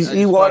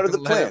he watered the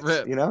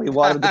plants. You know, he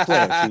watered the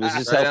plants. He was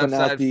just helping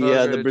out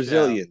the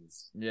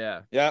Brazilians.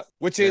 Yeah. Yeah.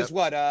 Which is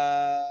what?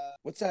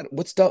 What's that?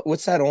 What's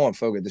that on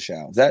Fogo de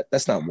Chao?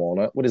 That's not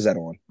Walnut. What is that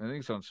on? I think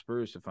it's on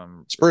Spruce. If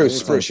I'm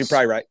Spruce. You're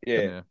probably right.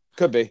 Yeah.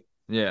 Could be.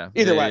 Yeah.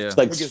 Either way, it's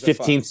like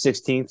 15th,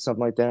 16th,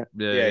 something like that.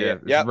 Yeah.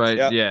 It's right.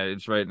 Yep. Yeah,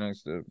 it's right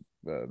next to.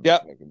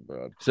 Yep.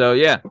 So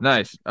yeah,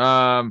 nice.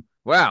 Wow.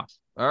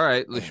 All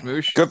right,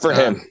 Lashmoosh. Good for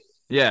him.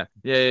 Yeah.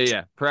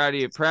 Proud of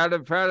you. Proud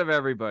of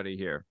everybody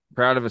here.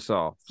 Proud of us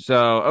all.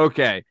 So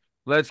okay,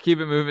 let's keep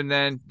it moving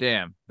then.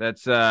 Damn,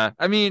 that's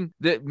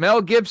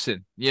Mel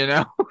Gibson. You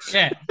know.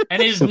 Yeah,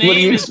 and his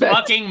name is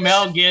fucking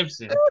Mel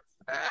Gibson.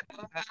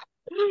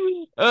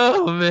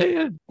 Oh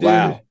man.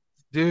 Wow.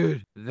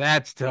 Dude,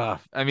 that's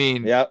tough. I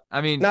mean, not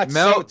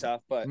Mel, so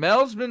tough, but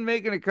Mel's been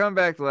making a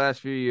comeback the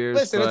last few years.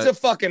 Listen, it's a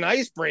fucking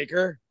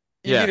icebreaker.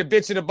 You meet a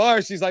bitch at a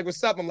bar. She's like,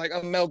 "What's up?" I'm like,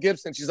 "I'm Mel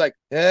Gibson." She's like,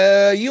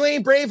 "You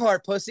ain't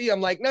Braveheart, pussy." I'm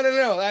like,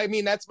 "No. I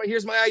mean,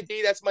 here's my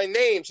ID. That's my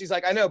name." She's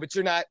like, "I know, but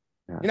you're not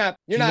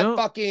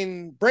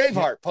fucking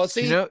Braveheart,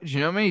 pussy." Do you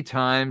know how many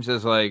times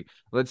as like,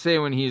 let's say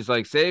when he's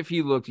like, say if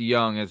he looked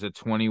young as a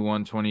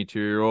 21,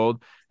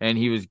 22-year-old and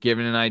he was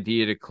given an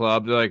ID at a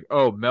club, they're like,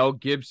 "Oh, Mel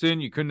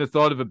Gibson, you couldn't have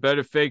thought of a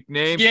better fake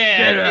name."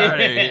 Yeah. Get out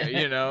of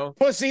here, you know.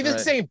 Pussy,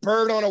 this ain't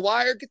Bird on a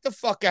Wire. Get the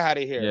fuck out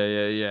of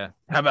here. Yeah.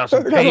 How about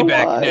some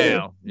Payback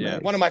now? Yeah.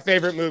 One of my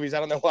favorite movies. I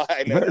don't know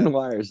why. Bird on a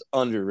Wire is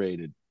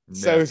underrated.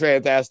 So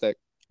fantastic.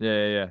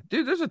 Yeah.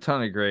 Dude, there's a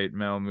ton of great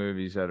Mel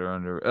movies that are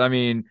under. I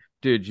mean,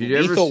 dude, you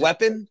ever Lethal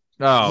Weapon?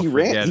 Oh, he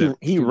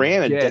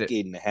ran a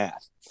decade and a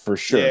half for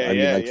sure.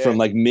 Yeah, from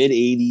like mid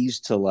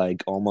 '80s to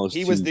like almost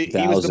he was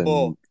the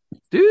bull.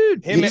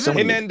 Dude, him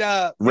and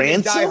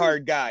Die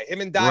Hard guy.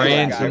 Him and Die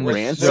Hard guy.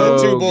 Ransom so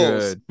two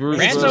good.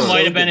 Ransom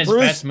might have been his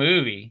best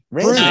movie.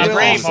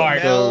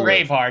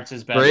 Braveheart's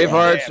his best.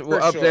 Braveheart's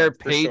up sure, there. For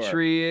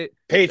Patriot. Sure.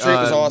 Patriot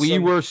was awesome. We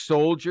Were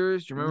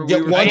Soldiers. Do you remember? Yeah,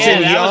 We Were Once Soldiers?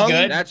 in That was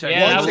Young. good. That's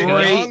that was a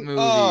great good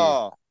movie.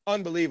 Oh,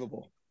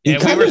 unbelievable.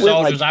 Yeah, We Were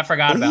Soldiers. I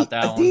forgot about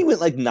that one. I think he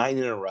went like 9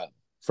 in a row.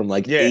 From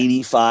like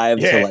 85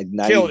 to like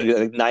 90,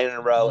 like 9 in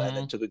a row, and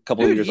then took a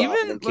couple of years off,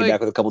 and then came back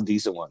with a couple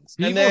decent ones.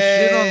 People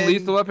shit on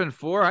Lethal Weapon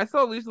 4. I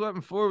thought Lethal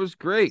Weapon 4 was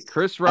great.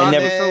 Chris Rock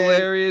was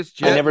hilarious.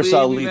 I never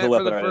saw Lethal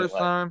Weapon for the first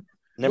time.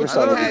 Never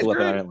saw Lethal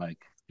Weapon. I didn't like.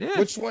 Yeah.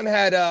 Which one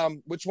had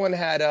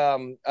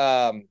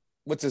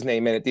what's his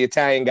name in it? The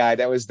Italian guy.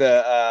 That was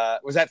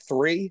was that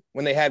 3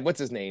 when they had what's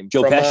his name?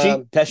 Joe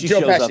Pesci. Pesci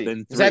shows up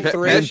in 3. Is that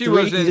 3? Pesci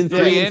was in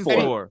 3 and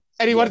 4.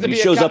 And he wanted to be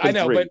shows a cop. up in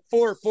I know, 3. but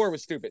 4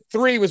 was stupid.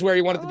 3 was where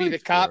he wanted to be the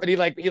cop, and he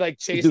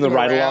chased the him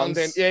around. ride-alongs.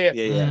 And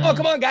Yeah. Oh,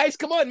 come on, guys,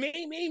 come on,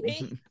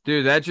 me.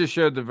 Dude, that just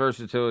showed the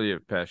versatility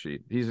of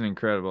Pesci. He's an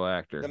incredible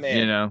actor. The man.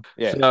 You know,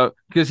 Yeah. So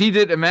because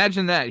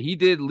imagine that he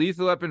did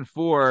Lethal Weapon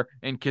 4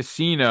 and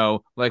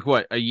Casino like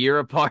what, a year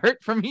apart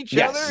from each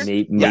other.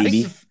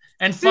 Maybe.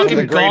 And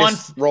fucking Gone.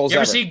 You ever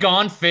ever. see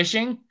Gone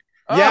Fishing?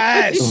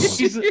 Yes.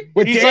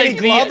 With he's Danny like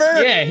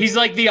Glover? he's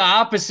like the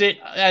opposite,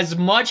 as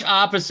much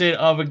opposite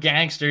of a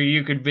gangster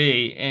you could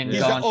be in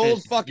He's Gone an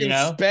old Fishing, fucking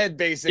sped,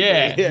 basically.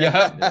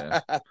 Yeah.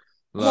 Come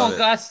on,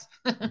 Gus.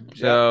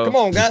 So come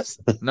on, Gus.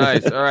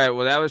 Nice. All right.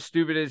 Well, that was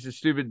Stupid Is as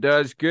Stupid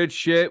Does. Good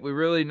shit. We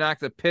really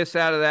knocked the piss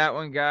out of that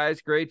one,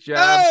 guys. Great job.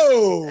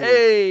 Oh,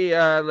 hey,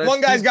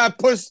 one guy's got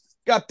piss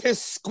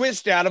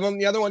squished out of him.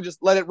 The other one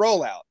just let it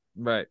roll out.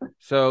 Right.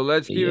 So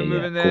let's keep it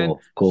moving then.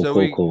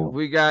 Cool.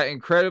 We got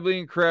Incredibly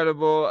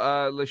Incredible.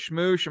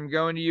 Lashmoosh, I'm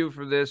going to you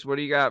for this. What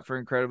do you got for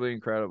Incredibly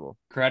Incredible?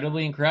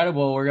 Incredibly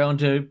Incredible. We're going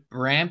to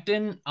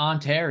Brampton,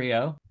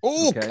 Ontario.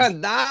 Oh,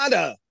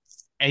 Canada.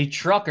 A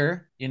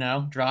trucker,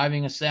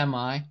 driving a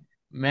semi,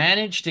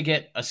 managed to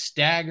get a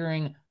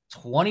staggering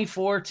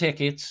 24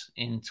 tickets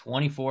in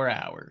 24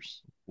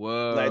 hours.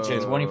 Whoa.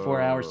 Legend.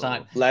 24 hours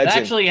time. Legend. It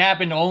actually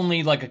happened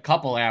only like a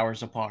couple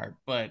hours apart,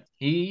 but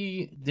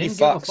he didn't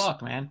give a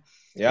fuck, man.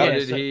 Yeah.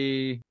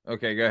 Okay,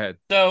 go ahead.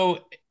 So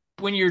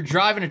when you're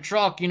driving a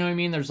truck, you know what I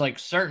mean? There's like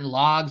certain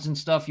logs and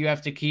stuff you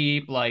have to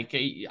keep. Like,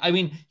 I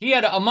mean, he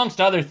had, amongst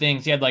other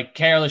things, he had like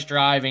careless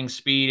driving,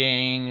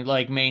 speeding,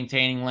 like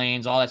maintaining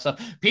lanes, all that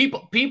stuff.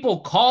 People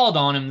called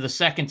on him the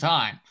second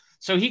time.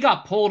 So he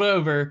got pulled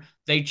over.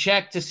 They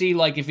checked to see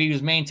like if he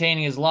was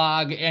maintaining his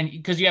log, and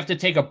because you have to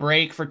take a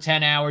break for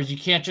 10 hours, you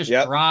can't just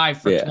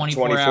drive for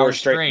 24 hours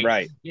straight.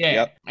 Right. Yeah.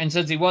 Yep. And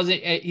since he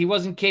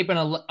wasn't keeping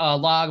a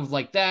log of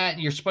like that,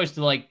 you're supposed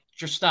to like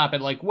just stop at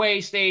like way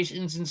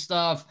stations and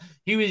stuff.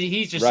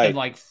 He just said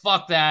like,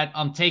 fuck that,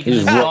 I'm taking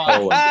this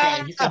off.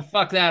 Yeah, he said,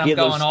 fuck that, I'm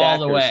going all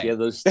the way. Yeah,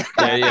 those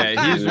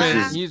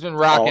He's been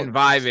rocking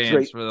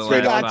Vyvanse for the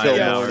last 5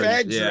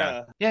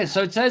 hours. Yeah,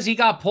 so it says he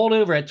got pulled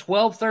over at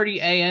 12:30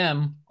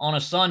 a.m. on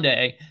a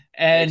Sunday,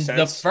 and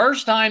the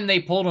first time they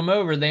pulled him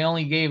over, they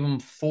only gave him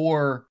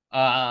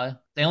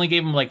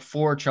like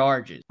 4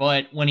 charges.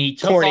 But when he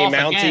took off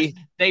again,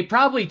 they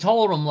probably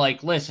told him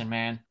like, listen,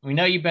 man, we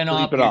know you've been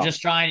up. You're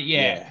just trying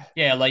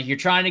to, like you're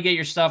trying to get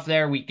your stuff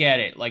there. We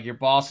get it. Like your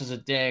boss is a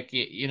dick.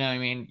 You know what I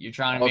mean? You're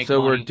trying to make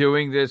money. We're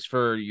doing this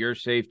for your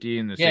safety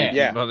and the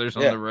safety of others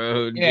on the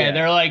road. Yeah,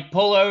 they're like,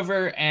 pull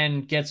over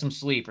and get some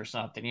sleep or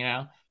something, you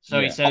know? So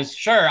he says,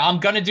 sure, I'm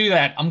going to do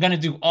that. I'm going to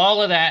do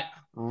all of that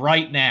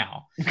right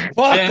now. And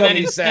then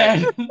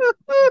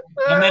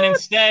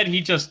instead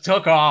he just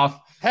took off.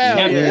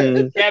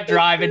 Kept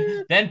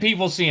driving. Then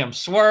people see him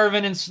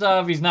swerving and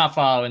stuff. He's not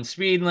following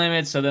speed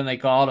limits. So then they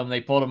called him.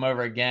 They pulled him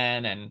over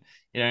again. And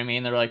you know what I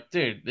mean? They're like,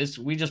 dude,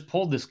 we just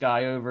pulled this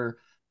guy over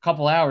a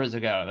couple hours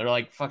ago. They're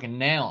like, fucking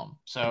nail him.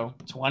 So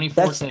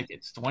 24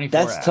 tickets, 24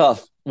 That's hours.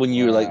 Tough when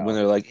you're like, when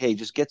they're like, hey,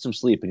 just get some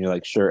sleep. And you're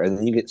like, sure. And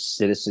then you get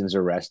citizens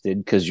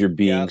arrested because you're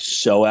being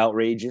so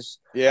outrageous.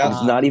 Yeah.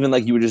 It's not even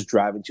like you were just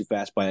driving too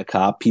fast by a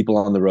cop. People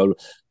on the road.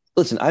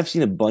 Listen, I've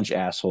seen a bunch of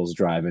assholes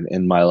driving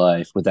in my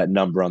life with that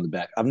number on the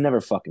back. I've never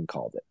fucking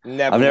called it.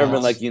 I've never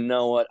been like, you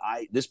know what?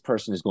 This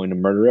person is going to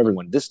murder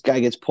everyone. This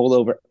guy gets pulled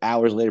over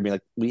hours later, being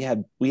like, we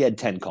had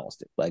 10 calls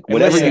to like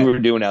whatever you were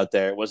doing out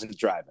there. It wasn't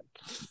driving.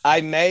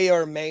 I may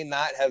or may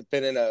not have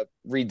been in a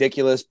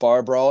ridiculous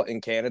bar brawl in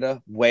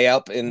Canada, way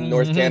up in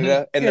North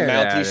Canada, and the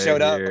Mounties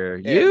showed up.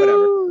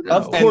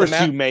 Of course,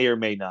 you may or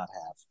may not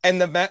have. And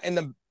the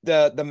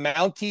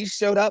Mounties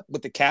showed up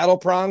with the cattle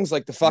prongs,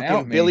 like the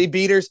fucking Billy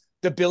Beaters.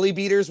 The Billy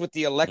Beaters with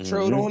the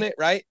electrode on it,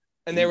 right?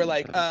 And they were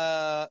like,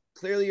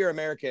 clearly you're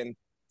American.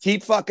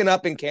 Keep fucking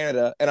up in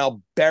Canada, and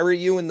I'll bury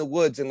you in the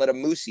woods and let a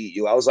moose eat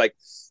you. I was like,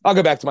 I'll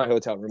go back to my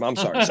hotel room. I'm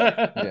sorry,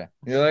 sir.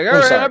 You're like, all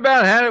right, I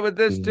about had it with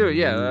this too.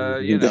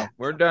 Yeah,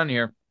 we're done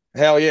here.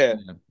 Hell yeah.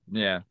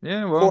 Yeah.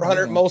 Well,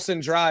 400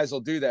 Molson Dries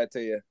will do that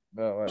to you.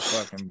 Oh, I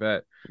fucking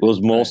bet.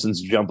 Those Molsons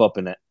jump up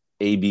in that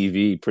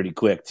ABV pretty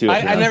quick too.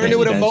 I never knew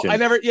what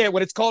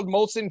when it's called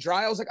Molson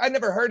Dry. I was like, I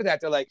never heard of that.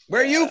 They're like,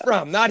 where are you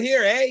from? Not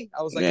here, eh?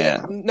 I was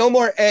like, no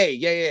more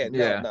A.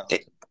 No.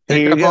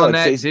 Here you go.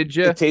 Did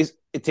you?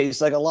 It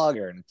tastes like a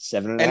lager, and it's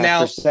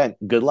 7.5%.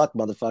 Good luck,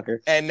 motherfucker.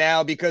 And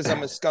now, because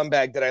I'm a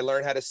scumbag, did I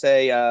learn how to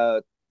say?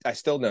 I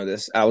still know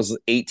this. I was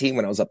 18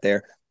 when I was up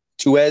there.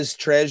 Tu es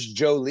très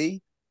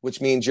jolie,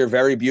 which means you're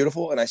very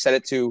beautiful. And I said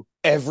it to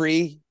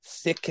every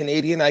thick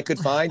Canadian I could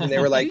find, and they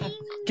were like,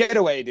 get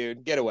away,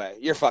 dude, get away,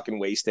 you're fucking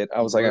wasted.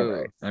 I was like, all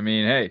right. I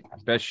mean, hey,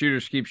 best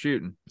shooters keep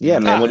shooting. Yeah,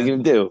 man, what are you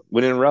gonna do?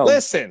 Win in Rome.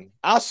 Listen,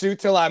 I'll shoot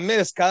till I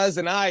miss, cuz,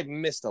 and I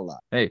missed a lot.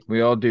 Hey,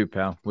 we all do,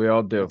 pal, we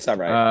all do. It's all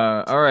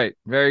right. All right,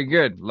 very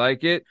good,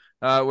 like it.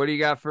 What do you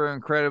got for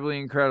incredibly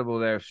incredible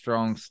there,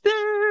 Strong Stem?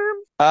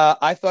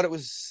 I thought it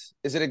was,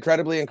 is it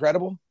incredibly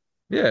incredible?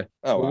 Yeah.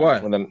 Oh,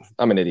 what? Well, then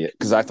I'm an idiot,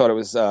 because I thought it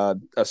was a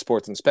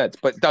sports and speds,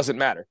 but it doesn't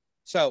matter.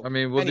 So I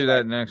mean, we'll do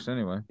that next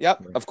anyway.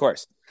 Yep, of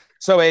course.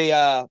 So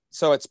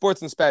so at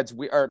Sports and Speds,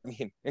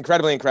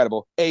 incredibly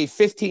incredible. A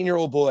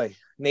 15-year-old boy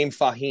named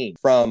Fahim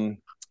from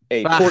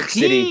a port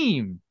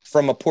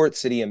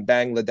city in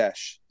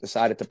Bangladesh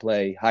decided to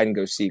play hide and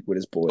go seek with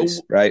his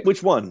boys. Right?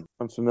 Which one?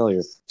 I'm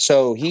familiar.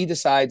 So he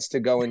decides to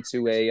go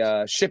into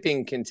a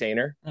shipping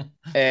container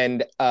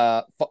and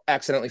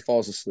accidentally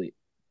falls asleep.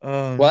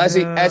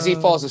 As he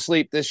falls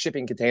asleep, this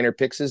shipping container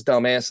picks his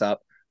dumb ass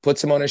up,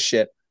 puts him on a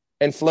ship,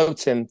 and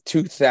floats him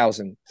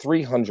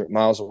 2,300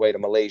 miles away to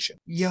Malaysia.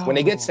 Yo. When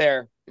he gets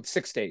there, it's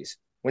 6 days.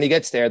 When he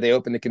gets there, they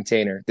open the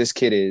container. This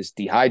kid is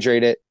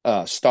dehydrated,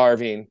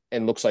 starving,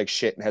 and looks like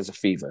shit and has a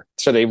fever.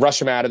 So they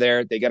rush him out of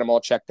there. They get him all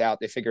checked out.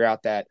 They figure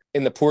out that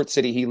in the port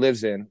city he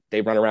lives in,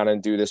 they run around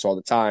and do this all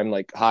the time,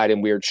 like hide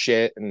in weird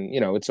shit. And,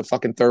 it's a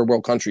fucking third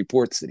world country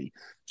port city.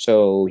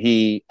 So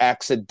he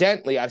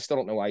accidentally, I still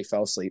don't know why he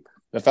fell asleep,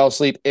 but fell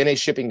asleep in a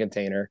shipping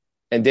container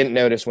and didn't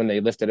notice when they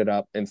lifted it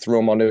up and threw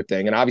him onto a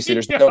thing. And obviously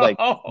there's no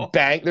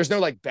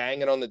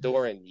banging on the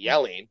door and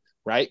yelling,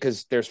 right?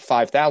 Because there's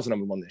 5,000 of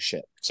them on this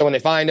shit. So when they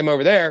find him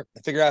over there,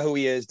 they figure out who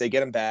he is, they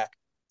get him back.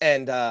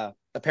 And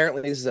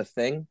apparently this is a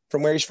thing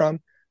from where he's from,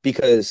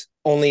 because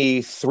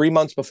only 4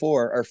 months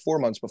before,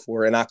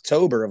 in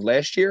October of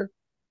last year,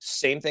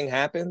 same thing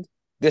happened.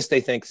 This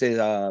they think is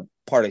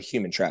part of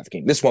human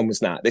trafficking. This one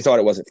was not. They thought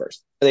it was at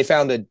first. They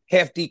found a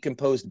half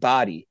decomposed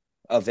body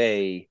of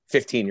a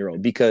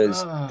 15-year-old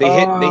because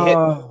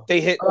they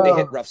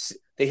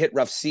hit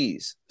rough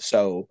seas.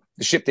 So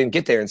the ship didn't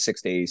get there in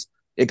 6 days.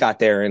 It got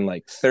there in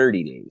like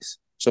 30 days.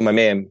 So my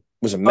man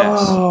was a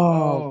mess.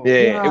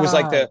 It was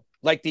like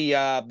like the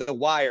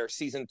Wire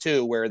season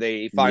 2 where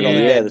they find all the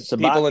Yeah, dead the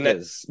people in it.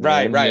 Sabakas,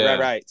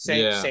 Right.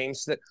 Yeah. Same.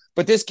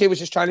 But this kid was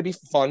just trying to be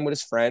fun with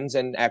his friends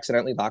and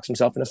accidentally locks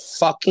himself in a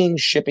fucking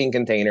shipping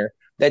container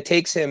that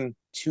takes him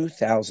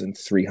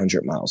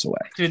 2,300 miles away.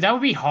 Dude, that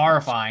would be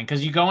horrifying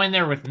because you go in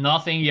there with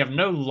nothing. You have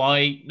no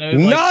light, no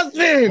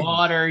Nothing.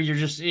 water. You're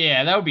just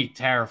that would be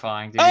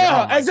terrifying, dude. Oh,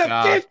 my As a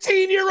God.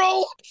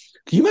 15-year-old.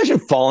 Can you imagine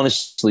falling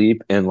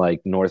asleep in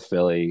like North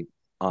Philly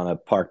on a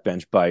park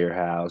bench by your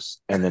house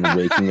and then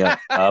waking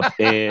up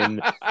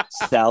in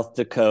South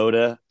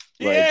Dakota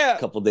like a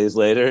couple days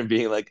later and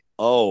being like,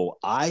 oh,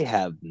 I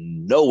have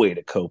no way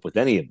to cope with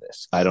any of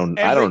this. I don't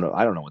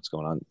know what's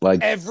going on.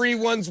 Like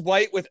everyone's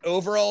white with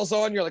overalls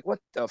on. You're like, what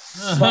the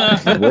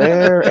fuck?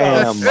 Where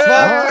am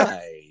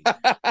I?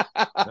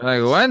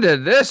 Like, when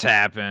did this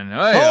happen?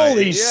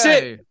 Holy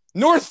shit.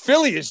 North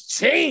Philly has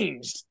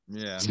changed.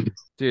 Yeah.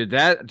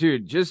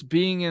 Dude, just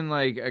being in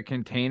like a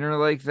container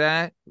like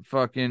that,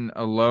 fucking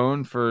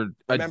alone for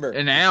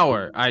an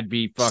hour, I'd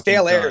be fucking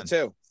stale done. air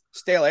too.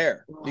 Stale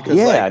air. Because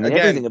again,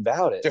 everything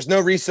about it. There's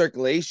no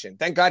recirculation.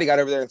 Thank God he got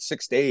over there in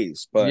 6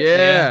 days. But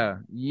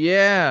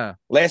yeah.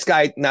 Last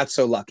guy, not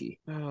so lucky.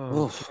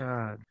 Oh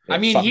God. I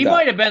mean, he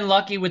might have been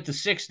lucky with the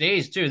 6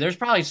 days too. There's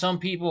probably some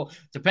people,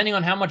 depending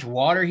on how much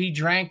water he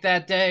drank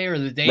that day or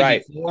the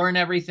day before and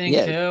everything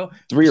too.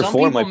 3 or some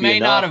 4 people might be may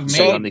enough. not have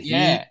So made on the heat,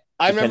 yeah.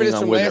 I remember this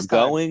from last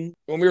time going.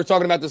 when we were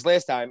talking about this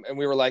last time, and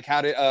we were like,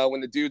 how did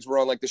when the dudes were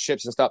on like the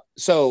ships and stuff.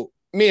 So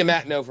me and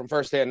Matt know from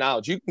firsthand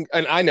knowledge, you can,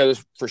 and I know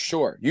this for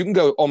sure, you can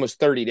go almost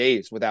 30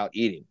 days without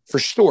eating for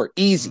sure,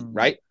 easy,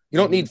 right? You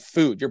don't need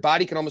food. Your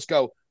body can almost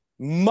go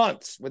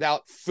months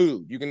without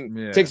food. You can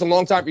it takes a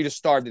long time for you to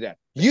starve to death.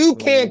 You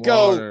can't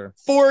go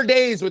 4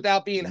 days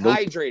without being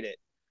hydrated.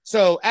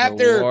 So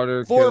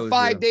after 4 or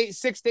 5 days,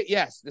 6 days,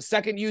 yes, the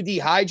second you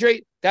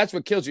dehydrate, that's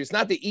what kills you. It's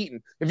not the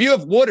eating. If you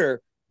have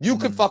water, you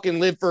could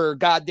fucking live for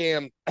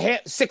goddamn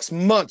 6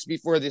 months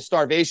before the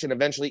starvation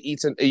eventually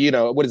eats,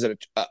 what is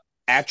it,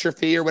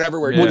 atrophy or whatever?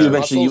 Where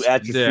eventually you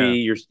atrophy,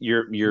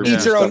 your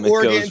eat your own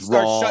organs,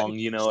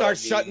 start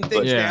shutting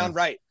things down,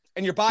 right?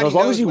 And your body, as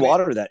long as you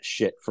water that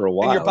shit for a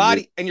while,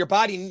 and your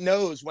body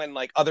knows when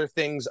like other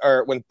things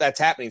are when that's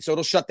happening, so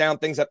it'll shut down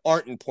things that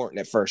aren't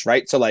important at first,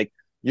 right? So like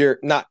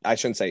I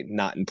shouldn't say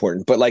not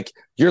important, but like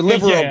your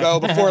liver will go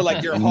before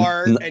like your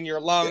heart and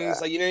your lungs,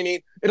 like you know what I mean?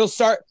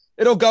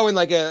 It'll go in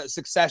like a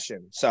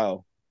succession.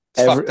 So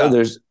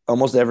there's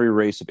almost every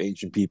race of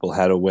ancient people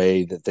had a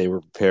way that they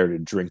were prepared to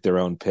drink their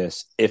own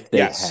piss if they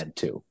had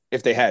to.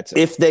 If they had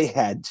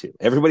to.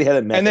 Everybody had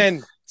a method. And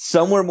then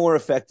some were more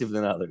effective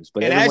than others.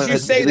 But as you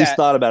say at least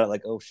thought about it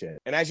like, oh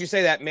shit. And as you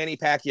say that, Manny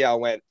Pacquiao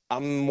went,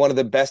 I'm one of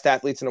the best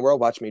athletes in the world.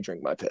 Watch me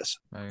drink my piss.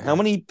 How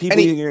many people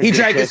he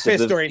drank his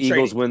piss during training?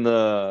 Eagles win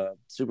the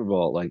Super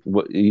Bowl. Like,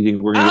 what you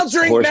think we're I'll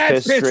drink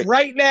Matt's piss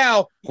right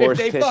now if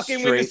they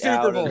fucking win the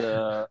Super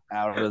Bowl.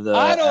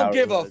 I don't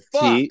give a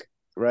fuck.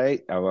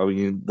 Right? I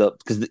mean,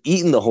 because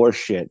eating the horse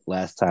shit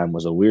last time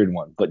was a weird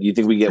one. But you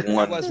think we get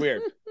one? That was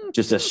weird.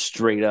 Just a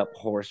straight up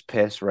horse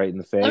piss right in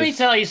the face. Let me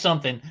tell you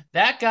something.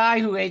 That guy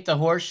who ate the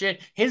horse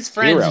shit, his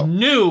friends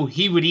knew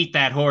he would eat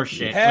that horse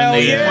shit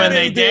when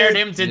they dared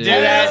him to do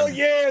that. Hell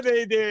yeah,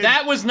 they did.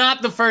 That was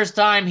not the first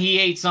time he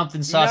ate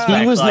something suspect.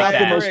 He was like not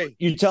that. the most.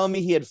 You're telling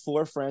me he had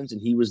 4 friends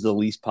and he was the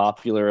least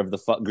popular of the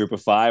group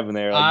of 5, and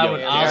they're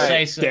like, I'll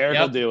say so. Derek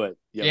will do it.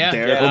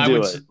 Derek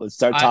will do it. Let's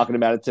start talking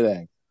about it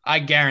today. I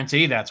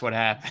guarantee that's what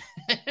happened.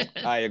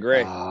 I agree.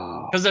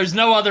 Because there's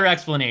no other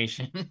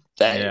explanation.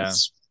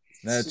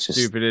 That's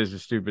stupid as the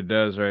stupid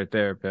does right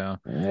there, pal.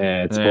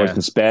 Yeah, it's Sports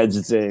and Speds.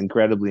 It's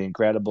incredibly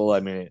incredible.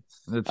 I mean,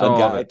 a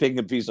guy picking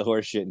a piece of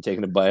horse shit and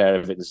taking a bite out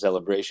of it in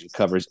celebration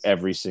covers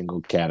every single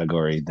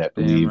category that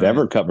we've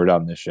ever covered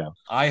on this show.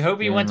 I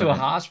hope he went to a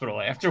hospital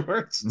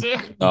afterwards, too.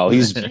 Oh,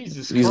 he's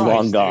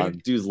long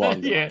gone. Dude's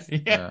long gone.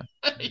 Yeah.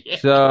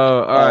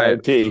 So, all right,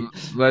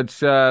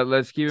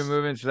 let's keep it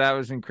moving. So that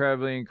was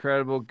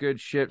incredible. Good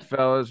shit,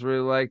 fellas.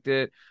 Really liked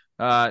it.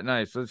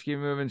 Nice. Let's keep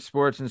moving.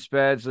 Sports and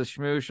Speds. Let's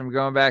schmoosh. I'm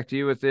going back to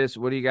you with this.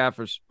 What do you got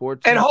for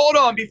sports? And hold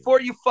on,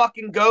 before you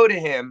fucking go to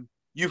him,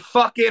 you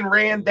fucking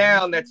ran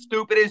down that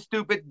Stupid is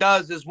Stupid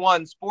Does is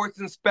 1. Sports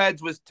and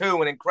Speds was 2,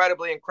 and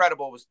Incredibly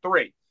Incredible was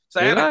 3. So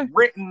I have it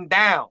written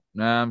down.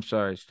 Nah, I'm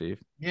sorry, Steve.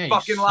 Yeah, you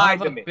fucking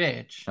lied to me.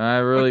 Bitch. I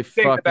really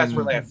fucking. The best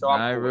for last, so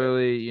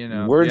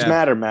words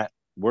matter, Matt.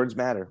 Words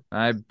matter.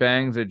 I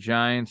banged the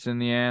Giants in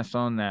the ass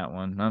on that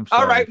one. I'm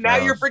sorry. All right, now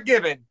you're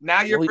forgiven.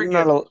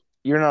 Forgiven.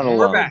 You're not alone.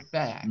 We're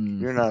back.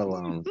 You're not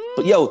alone.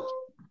 But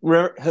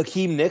remember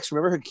Hakeem Nicks?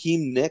 Remember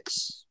Hakeem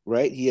Nicks?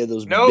 Right? He had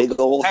those big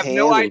old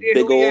hands,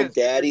 big old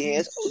daddy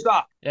hands.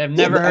 I've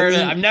never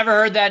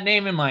heard that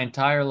name in my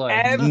entire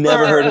life. You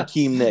never heard of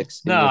Hakeem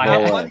Nicks? No, I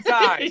haven't. One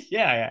time.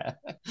 Yeah.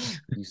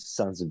 You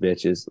sons of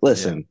bitches.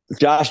 Listen,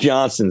 Josh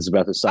Johnson's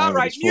about to sign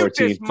with his 14th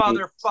team.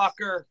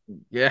 Motherfucker.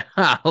 Yeah,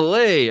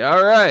 Lee.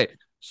 All right.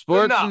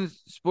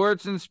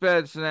 Sports and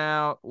Speds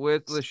now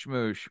with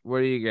LaShmoosh.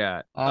 What do you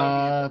got?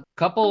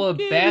 Couple of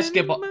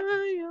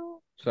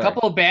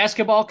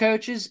basketball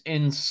coaches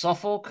in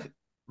Suffolk,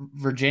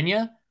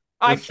 Virginia,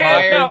 I was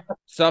can't. fired.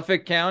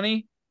 Suffolk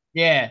County?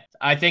 Yeah,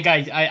 I think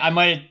I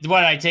might.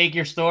 What, I take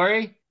your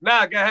story?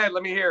 Nah, go ahead.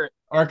 Let me hear it.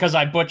 Or because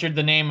I butchered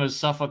the name of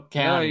Suffolk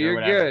County No, or you're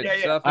whatever. good. Yeah,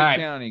 yeah. Suffolk All right.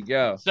 County,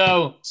 go.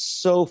 So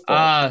So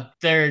far.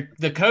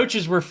 the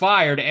coaches were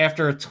fired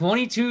after a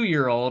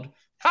 22-year-old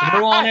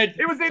threw on It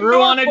was in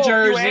threw on a Norfolk, you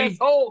jersey.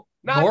 asshole.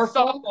 Not Norfolk?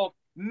 Suffolk.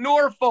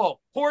 Norfolk.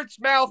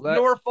 Portsmouth, Let-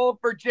 Norfolk,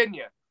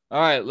 Virginia. All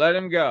right, let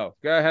him go.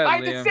 Go ahead, I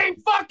had the Liam. same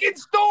fucking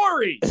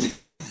story.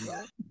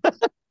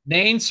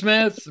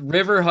 Naismith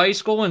River High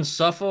School in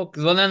Suffolk.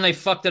 Well, then they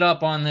fucked it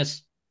up on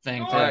this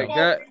thing too. right, Norfolk,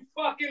 go- you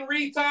fucking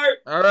retard.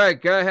 All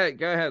right, go ahead,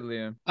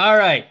 Liam. All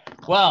right.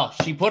 Well,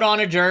 she put on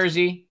a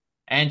jersey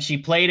and she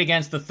played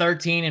against the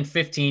 13 and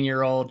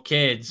 15-year-old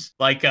kids.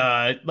 Like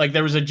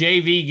there was a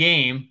JV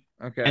game,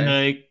 Okay.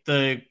 and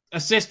the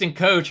assistant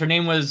coach, her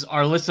name was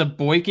Arlissa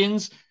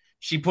Boykins.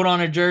 She put on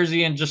a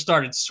jersey and just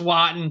started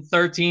swatting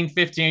 13,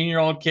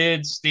 15-year-old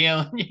kids,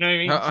 stealing, you know what I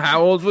mean?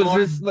 How old was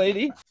this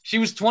lady? She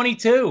was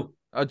 22.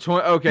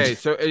 Okay,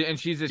 so and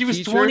she's a She was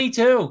teacher?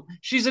 22.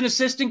 She's an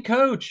assistant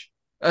coach.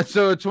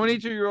 So a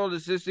 22-year-old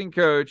assistant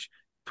coach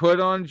put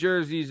on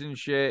jerseys and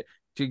shit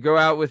to go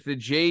out with the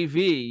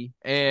JV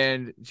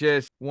and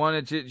just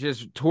wanted to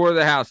just tore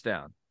the house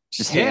down.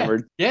 Just Yeah.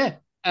 hammered. Yeah.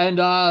 And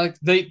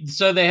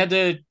they had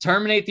to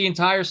terminate the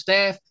entire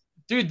staff.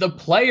 Dude, the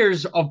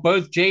players of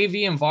both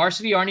JV and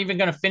varsity aren't even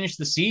going to finish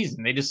the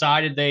season. They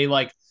decided they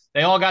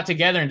all got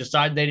together and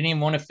decided they didn't even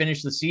want to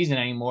finish the season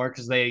anymore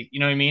because they, you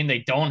know what I mean? They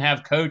don't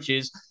have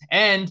coaches.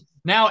 And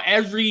now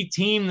every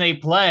team they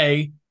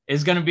play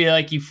is going to be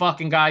like, you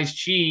fucking guys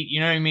cheat.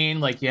 You know what I mean?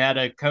 Like, you had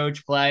a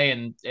coach play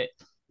and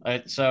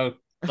so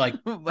like.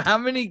 How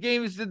many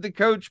games did the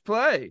coach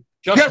play?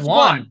 Just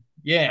one.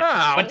 Yeah.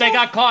 Oh, but they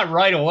got caught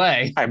right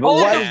away. All right, but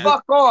Hold why the does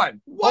fuck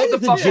on. why Hold does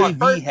the the fuck on. JV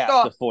First have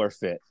off, to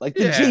forfeit? Like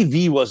the Yeah.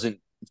 JV wasn't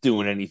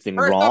doing anything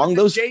First off, wrong. it's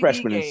a Those JV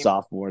freshmen and game.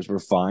 sophomores were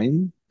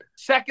fine.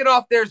 second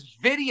off, there's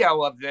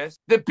video of this.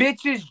 The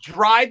bitch is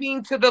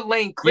driving to the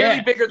lane,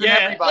 clearly bigger than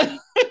everybody,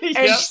 and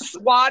Yep.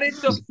 swatted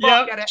the fuck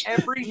Yep. out of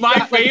every My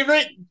shot.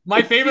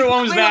 Like, favorite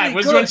one was clearly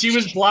when good. she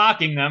was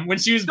blocking them. When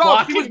she was dog,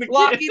 blocking, she was the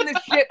blocking kid.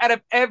 the shit out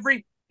of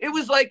every. It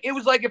was like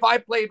if I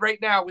played right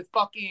now with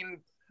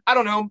fucking, I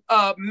don't know,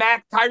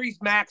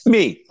 Tyrese Max.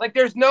 Me. Like,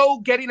 there's no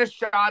getting a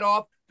shot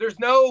off. There's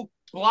no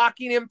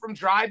blocking him from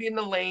driving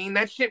the lane.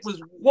 That shit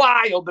was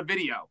wild, the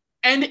video.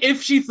 And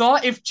if she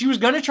was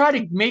gonna try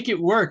to make it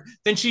work,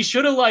 then she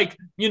should have Played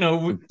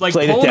it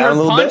pulled down a her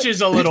little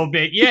punches a little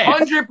bit. Yeah.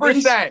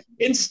 100%.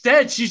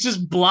 Instead, she's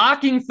just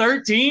blocking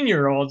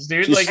 13-year-olds,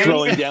 dude. Just Like,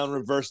 throwing down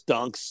reverse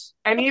dunks.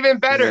 And even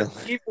better,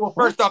 Yeah. well,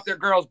 first off, they're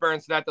girls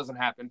burn, so that doesn't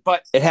happen.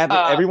 But It happens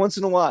every once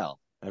in a while.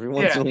 Every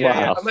once in a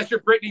while. unless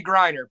you're Brittany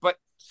Griner. But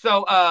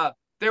so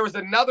there was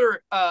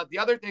another. The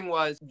other thing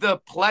was the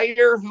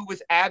player who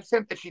was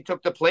absent that she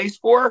took the place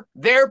for.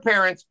 Their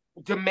parents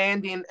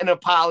demanding an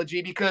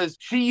apology because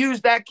she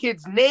used that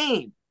kid's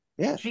name.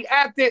 Yeah. She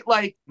acted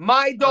like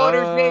my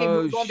daughter's name who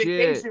was on shit.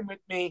 vacation with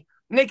me.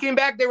 And they came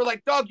back, they were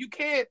like, dog, you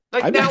can't.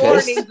 Like, I'd be now our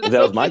pissed names if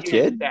that was my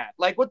associated with kid. that.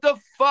 Like, what the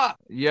fuck?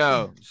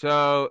 Yo,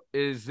 so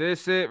is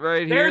this it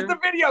right here? There's the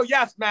video.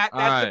 Yes, Matt.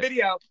 That's All right. the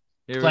video.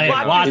 Here we Play it.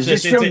 go. Watch Is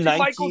this this. from It's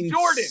Michael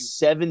Jordan.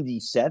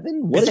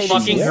 1977? What It's is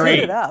fucking she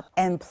great. wearing? up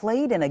and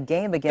played in a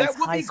game against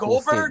That Whoopi high school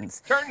Goldberg?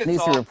 students. Turn this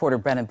News off. reporter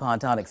Brennan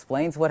Ponton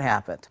explains what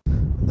happened.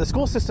 The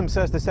school system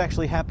says this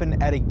actually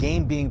happened at a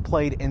game being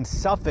played in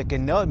Suffolk,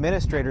 and no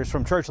administrators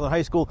from Churchland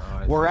High School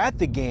were at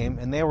the game,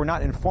 and they were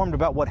not informed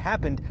about what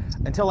happened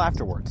until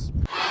afterwards.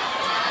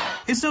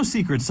 It's no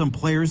secret some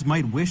players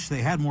might wish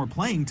they had more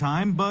playing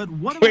time, but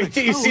what about Wait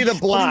till you see coach the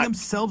block. putting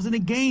themselves in a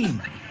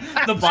game?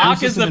 the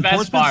block is School the system in best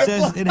Portsmouth part.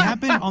 says it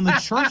happened on the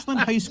Churchland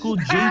High School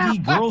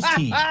JV girls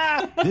team.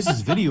 This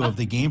is video of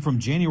the game from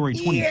January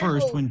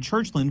 21st when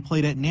Churchland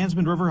played at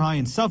Nansman River High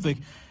in Suffolk,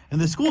 and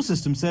the school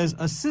system says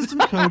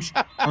assistant coach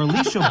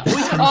Arlisha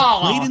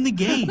Boykins played in the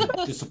game.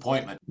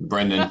 Disappointment,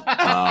 Brendan.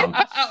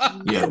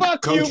 Yeah,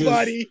 Fuck you,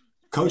 buddy.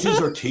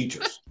 Coaches are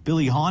teachers.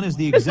 Billy Hahn is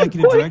the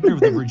executive director of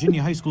the Virginia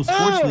High School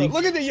Sports Oh, League.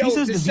 look at the He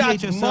says the this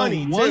shot's VHSL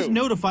money, was too.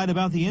 notified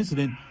about the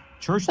incident.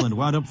 Churchland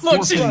wound up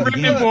Look, she's forfeiting the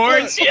ripping game.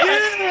 boards.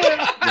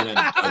 Yeah. When an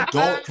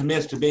adult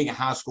commits to being a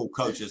high school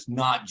coach, it's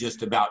not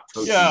just about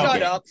coaching. Yeah. the Shut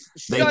game. up.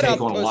 They Shut take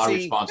up, on a lot of pussy.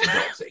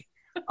 responsibility.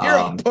 You're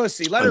a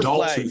pussy. Let her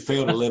Adults play. who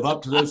fail to live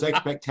up to those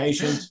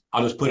expectations,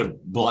 I'll just put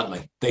it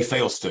bluntly, they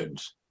fail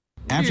students.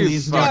 After the You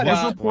incident shut was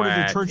up, reported to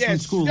Whack. Churchland Yeah,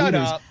 school shut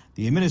leaders, up.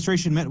 the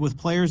administration met with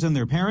players and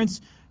their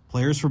parents.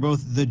 Players for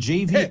both the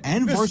JV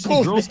and The varsity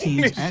school girls name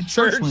teams is at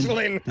Churchland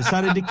Churchland.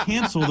 decided to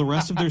cancel the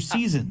rest of their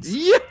seasons.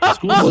 Yeah. The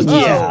school system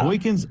Yeah. says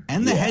Boykins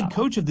and the head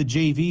coach of the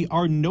JV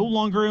are no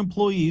longer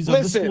employees of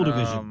the Listen. school Oh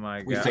division.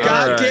 my We god. failed.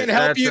 God All right, can't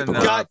help that's you.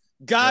 enough. God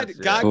That's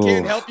it. can't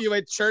Oof. help you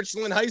at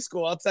Churchland High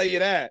School. I'll tell you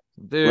that.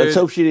 Dude, Let's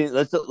hope she didn't.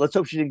 Let's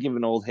hope she didn't give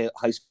an old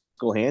high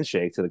school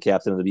handshake to the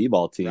captain of the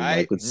b-ball team. Right?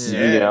 Like, let's,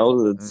 Yeah. you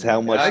know, that's how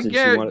much I did she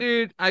get, want.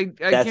 dude. I That's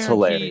guarantee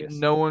hilarious.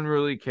 no one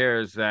really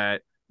cares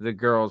that the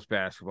girls'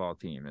 basketball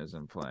team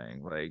isn't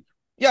playing. Like,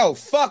 Yo,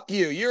 fuck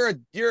you. You're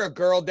a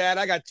girl dad.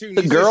 I got 2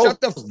 nieces. girls Shut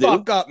the do.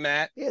 fuck up,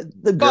 Matt. Yeah,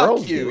 the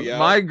girls Fuck you, do. yo.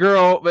 My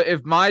girl, but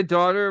if my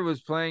daughter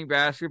was playing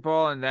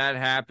basketball and that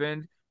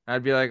happened,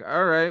 I'd be like,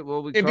 all right,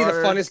 well, It'd be the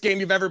funnest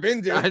game you've ever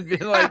been to. I'd be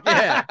like,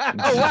 yeah.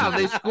 Oh, wow,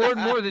 they scored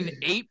more than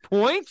 8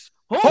 points?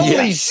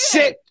 Holy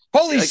shit.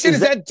 Holy Like, shit, is is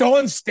that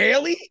Dawn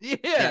Staley?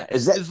 Yeah.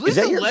 Is that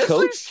Lisa your Leslie's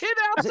coach? kid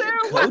out Is that there?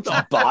 your What coach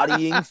the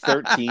bodying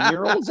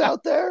 13-year-olds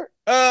out there?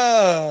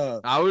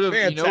 I would have,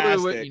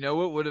 fantastic. you know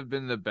what would have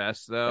been the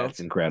best though? That's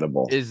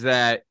incredible. Is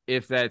that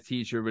if that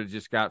teacher would have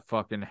just got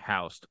fucking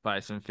housed by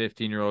some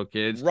 15-year-old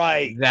kids,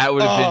 Right. that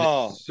would have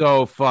Oh. been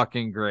so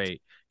fucking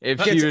great. If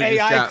she Gets was just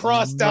AI got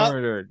crossed up.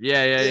 murdered.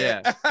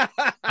 Yeah.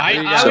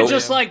 I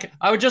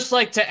would just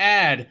like to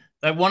add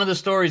that one of the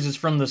stories is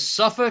from the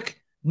Suffolk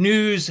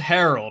News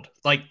Herald.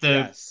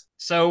 Yes.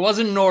 So it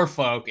wasn't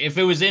Norfolk. If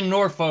it was in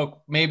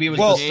Norfolk, maybe it was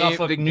Well, the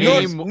Suffolk the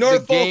News. game-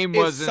 Norfolk game is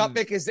wasn't-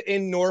 Suffolk is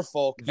in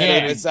Norfolk. Yeah.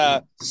 And it's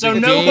So The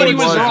nobody game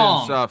was in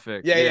wrong.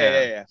 Suffolk.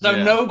 yeah. So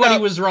Yeah. nobody No.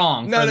 was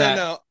wrong for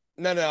that.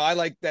 No. I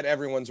like that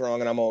everyone's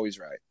wrong and I'm always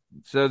right.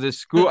 So the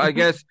school, I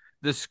guess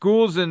the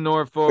school's in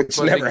Norfolk, Which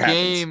but never the happens.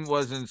 game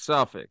was in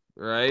Suffolk,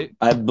 right?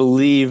 I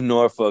believe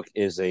Norfolk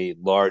is a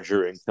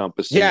larger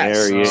encompassing Yes.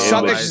 area. in which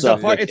Suffolk's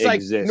Suffolk it's like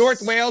exists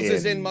North Wales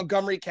is in- in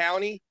Montgomery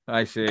County.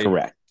 I see.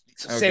 Correct.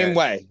 Same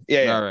way.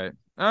 Yeah.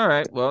 All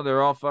right. Well,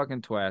 they're all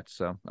fucking twats.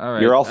 So, all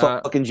right. You're all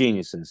fucking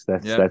geniuses.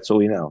 That's yeah. that's what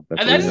we know.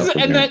 That's what we know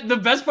from here. The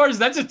best part is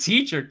that's a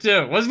teacher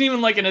too. It wasn't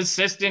even like an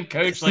assistant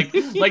coach,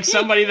 like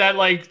somebody that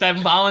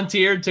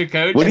volunteered to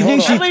coach. What do you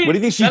think Hold she? What do you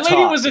think she that lady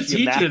taught? was a Was she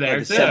teacher math, there, like a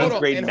too. seventh Hold on,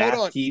 grade and math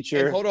hold on,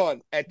 teacher. And hold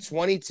on. At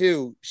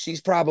 22,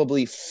 she's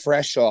probably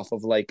fresh off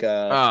of like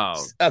a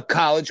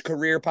college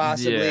career,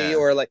 possibly, Yeah.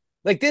 or like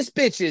this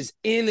bitch is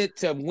in it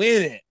to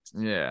win it.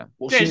 Yeah.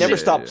 Well, she Yeah, never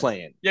she- stopped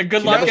playing. Yeah,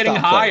 good She luck never getting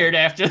stopped playing. hired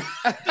after.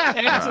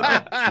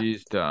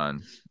 She's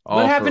done.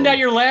 What happened at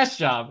your last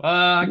job?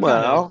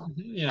 Well,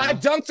 I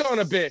dunked on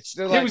a bitch.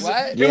 They're like,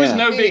 what? It was Yeah.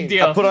 no big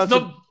deal. I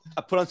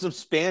put on some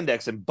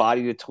spandex and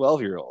bodied a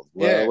 12-year-old.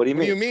 Well, Yeah, what do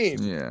you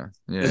mean?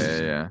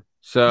 Yeah.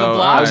 So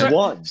The I blogs are-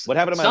 won. What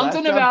happened to my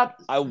last job?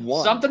 I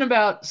won. Something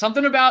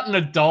about an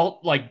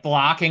adult like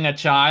blocking a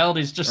child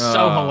is just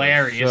so Oh,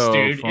 hilarious, so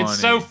dude. funny. It's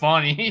so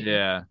funny.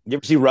 Yeah. You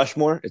ever see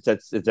Rushmore? It's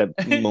that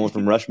moment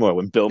from Rushmore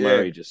when Bill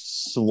Murray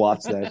just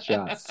swats that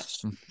shot.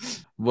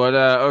 What?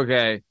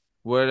 Okay.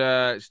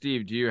 What?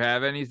 Steve, do you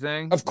have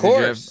anything? Of Did you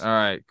have- course. All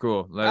right.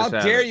 Cool. Let How us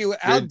have dare it. you?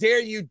 How Good- dare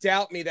you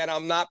doubt me that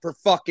I'm not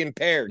fucking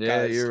paired?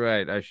 Yeah, guys? you're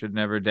right. I should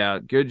never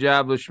doubt. Good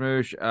job,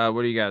 Lashmoosh.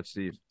 What do you got,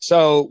 Steve?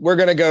 So we're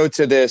gonna go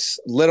to this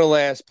little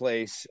ass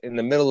place in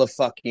the middle of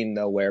fucking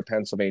nowhere,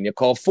 Pennsylvania,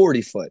 called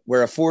 40 Foot,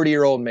 where a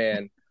 40-year-old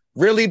man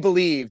really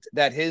believed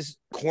that his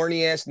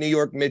corny ass New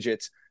York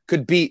midgets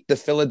could beat the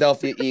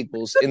Philadelphia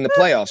Eagles in the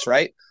playoffs.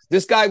 Right?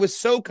 This guy was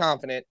so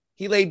confident.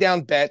 He laid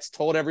down bets,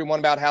 told everyone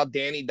about how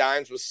Danny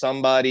Dimes was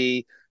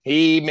somebody.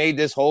 He made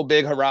this whole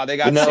big hurrah. They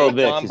got Vanilla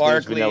Vic. Saquon His name's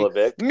Barkley. Vanilla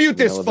Vic. Mute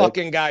this Vanilla Vic.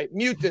 fucking guy.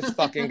 Mute this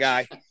fucking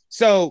guy.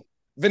 So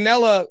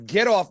Vanilla,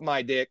 get off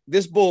my dick.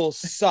 This bull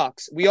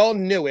sucks. We all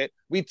knew it.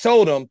 We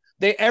told him.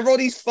 All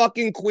these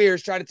fucking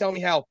queers try to tell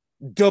me how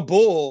the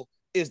bull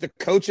is the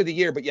coach of the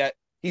year, but yet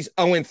he's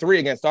 0-3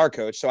 against our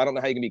coach. So I don't know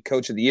how you can be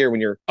coach of the year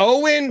when you're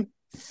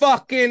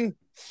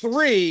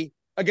 0-3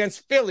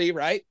 against Philly,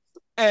 right?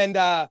 And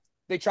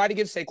they tried to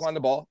give Saquon the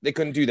ball. They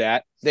couldn't do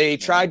that. They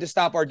tried to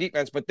stop our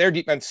defense, but their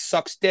defense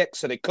sucks dick,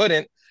 so they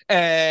couldn't.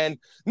 And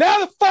now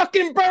the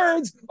fucking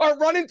Birds are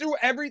running through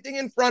everything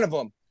in front of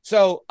them.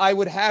 So I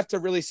would have to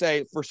really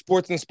say for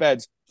Sports and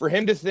Speds, for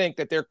him to think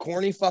that their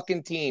corny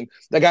fucking team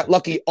that got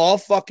lucky all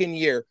fucking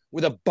year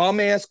with a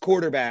bum-ass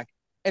quarterback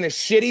and a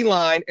shitty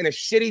line and a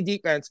shitty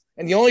defense,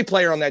 and the only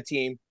player on that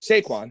team,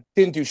 Saquon,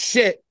 didn't do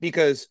shit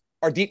because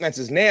our defense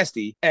is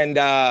nasty. And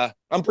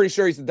I'm pretty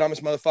sure he's the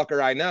dumbest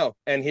motherfucker I know.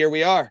 And here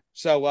we are.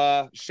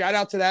 So shout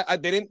out to that.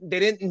 They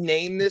didn't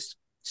name this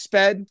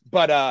Sped,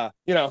 but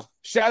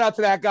shout out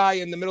to that guy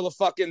in the middle of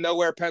fucking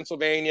nowhere,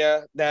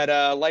 Pennsylvania,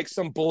 that likes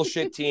some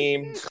bullshit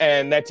team,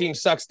 and that team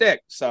sucks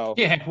dick. So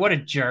Yeah, what a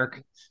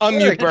jerk.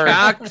 unmute Burn.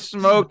 Cock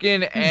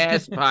smoking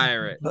ass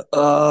pirate.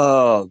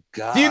 Oh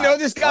God! Do you know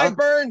this guy, Huh?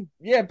 Burn?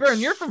 Yeah, Burn,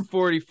 you're from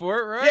 40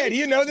 Fort, right? Yeah, do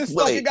you know this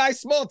Wait. fucking guy?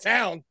 Small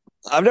town.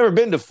 I've never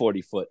been to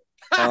 40 Foot.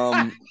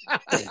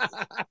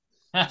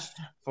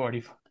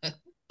 40.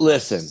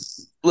 Listen,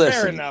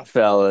 enough.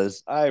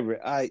 fellas.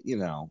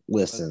 Listen.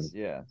 Let's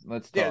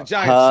Yeah, talk. Giants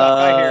suck.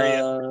 I hear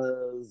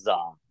you.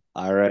 Huzzah.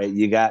 All right,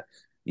 you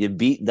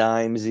beat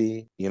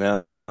Dimesy.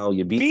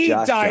 You beat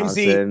Josh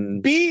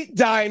Johnson. Beat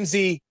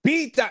Dimesy.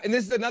 And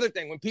this is another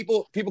thing. When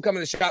people come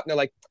in the shop and they're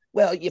like,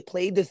 well, you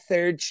played the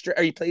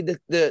you played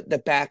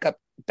the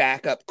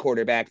backup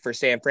quarterback for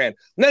San Fran.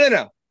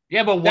 No.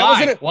 Yeah, but That why?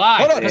 wasn't Why?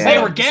 Hold on. Because Yeah.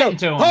 they were getting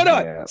to him. Hold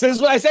on. Yeah. So this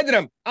is what I said to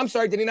them. I'm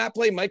sorry, did he not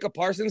play Micah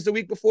Parsons the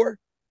week before?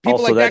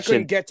 People Also, like that that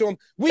couldn't shit- get to him.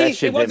 that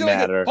shit It wasn't didn't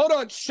like matter. hold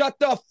on, shut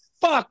the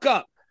fuck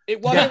up.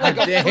 It wasn't like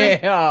a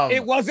freak, Damn.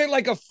 it wasn't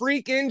like a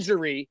freak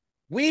injury.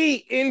 We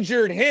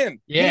injured him.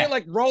 Yeah. He didn't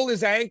like roll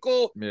his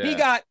ankle. Yeah. He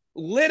got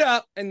lit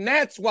up, and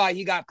that's why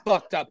he got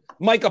fucked up.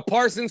 Micah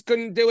Parsons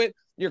couldn't do it.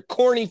 Your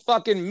corny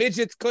fucking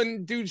midgets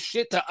couldn't do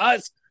shit to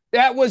us.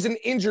 That was an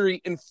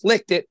injury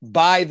inflicted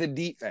by the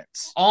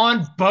defense.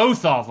 On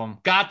both of them.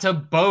 Got to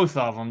both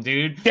of them,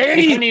 dude.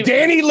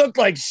 Danny looked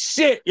like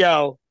shit,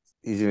 yo.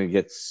 He's gonna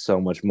get so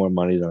much more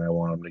money than I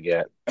want him to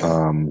get.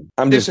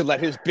 Should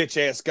let his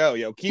bitch ass go,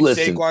 yo. Keep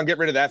Saquon, get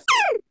rid of that.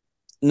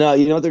 No,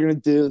 you know what they're gonna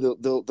do?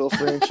 They'll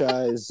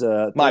franchise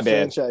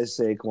franchise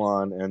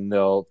Saquon, and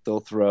they'll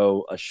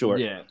throw a short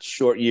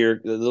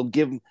year. They'll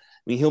give him.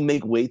 I mean, he'll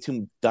make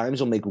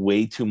Dimes will make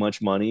way too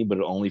much money, but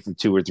only for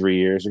 2 or 3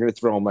 years. They're gonna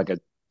throw him like a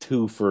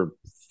 2 for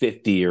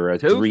 50 or a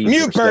 3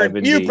 for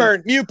 70.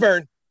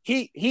 Mute-burn.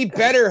 He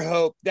better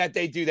hope that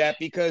they do that,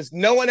 because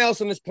no one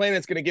else on this planet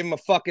is going to give him a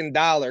fucking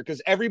dollar,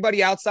 because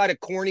everybody outside of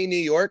corny New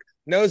York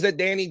knows that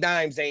Danny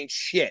Dimes ain't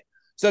shit.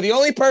 So the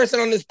only person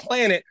on this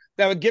planet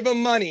that would give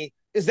him money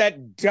is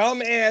that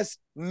dumbass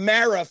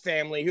Mara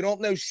family who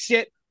don't know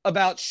shit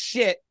about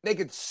shit. They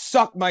could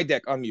suck my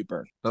dick on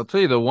Mute-burn. I'll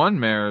tell you, the one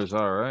Mara is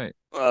all right.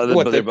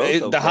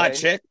 The hot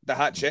chick? The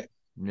hot chick?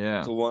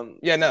 Yeah. The one.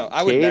 Yeah, no,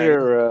 I would. Kate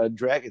or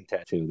Dragon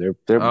Tattoo.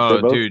 They're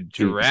both dude,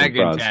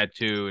 Dragon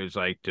Tattoo is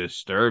like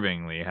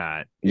disturbingly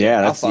hot.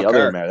 Yeah, that's the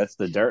other man. That's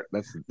the dirt.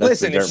 That's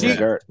listen, the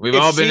dirt. We've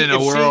all been in a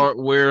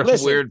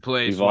weird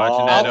place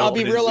watching that. I'll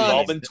be real honest. We've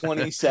all been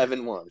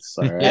 27 once.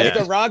 All right.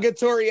 As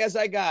derogatory as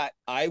I got,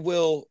 I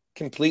will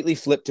completely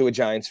flip to a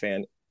Giants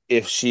fan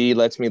if she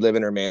lets me live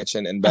in her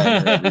mansion and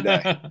bang her every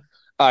day.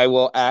 I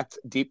will act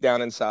deep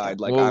down inside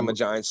like I'm a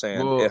Giants fan.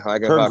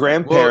 Her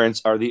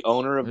grandparents are the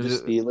owner of the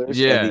Steelers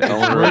and the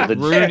owner of the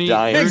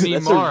Giants. Rooney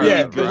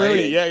Mara.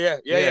 Rooney,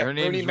 her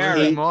name's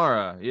Rooney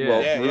Mara.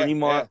 Rooney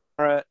Mara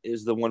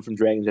is the one from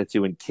Dragon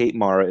Tattoo, and Kate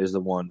Mara is the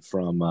one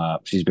from.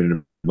 She's been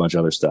in a bunch of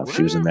other stuff.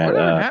 She was in that.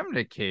 Whatever happened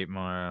to Kate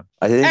Mara?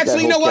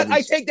 Actually, you know what?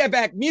 I take that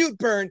back.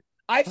 Mute-burn.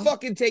 I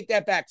fucking take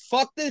that back.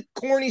 Fuck the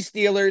corny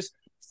Steelers.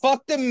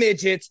 Fuck the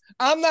midgets.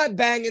 I'm not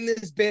banging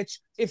this bitch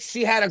if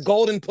she had a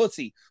golden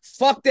pussy.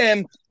 Fuck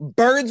them.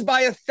 Birds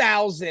by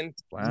 1,000.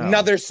 Wow.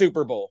 Another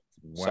Super Bowl.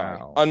 Wow. Sorry.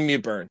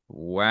 Unmute burn.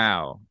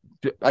 Wow.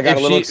 I got a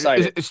little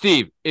excited.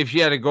 Steve, if she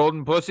had a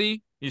golden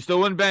pussy, you still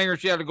wouldn't bang her if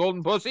she had a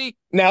golden pussy?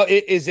 Now,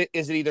 is it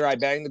either I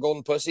bang the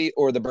golden pussy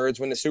or the Birds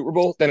win the Super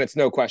Bowl? Then it's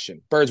no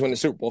question. Birds win the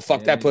Super Bowl.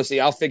 Fuck that pussy.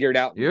 I'll figure it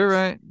out. You're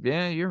right.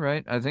 Yeah, you're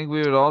right. I think we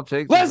would all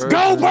take Let's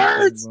go,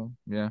 Birds!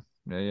 Yeah.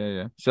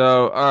 Yeah.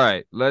 So, all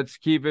right, let's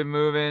keep it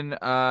moving.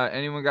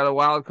 Anyone got a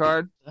wild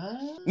card?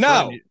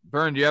 No.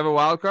 Burn, do you have a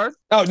wild card?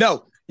 Oh,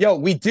 no. Yo,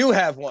 we do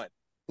have one.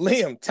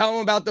 Liam, tell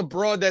them about the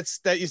broad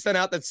that you sent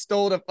out that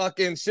stole the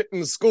fucking shit from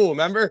the school,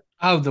 remember?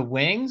 Oh, the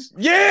wings?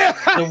 Yeah!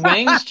 The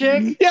wings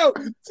chick? Yo,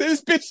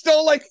 this bitch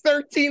stole like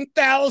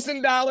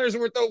 $13,000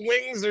 worth of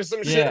wings or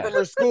some shit from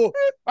her school.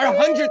 Or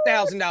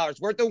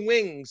 $100,000 worth of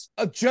wings.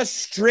 Of just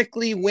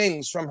strictly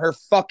wings from her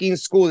fucking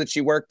school that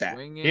she worked at.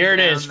 Here it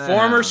is.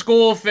 Former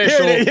school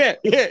official.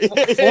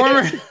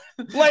 Former...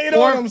 Lay it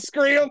on him,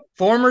 Scream.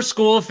 Former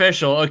school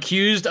official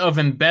accused of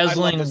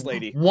embezzling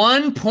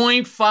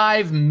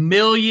 $1.5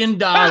 million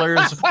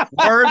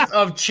worth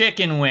of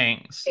chicken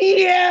wings.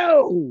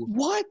 Ew!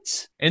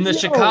 What? In the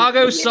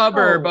Chicago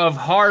suburb of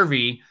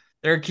Harvey,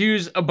 they're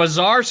accused of a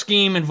bizarre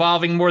scheme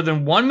involving more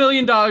than $1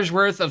 million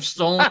worth of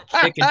stolen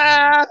chicken.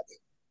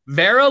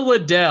 Vera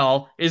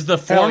Liddell is the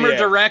former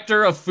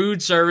director of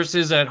food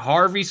services at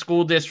Harvey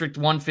School District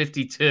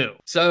 152.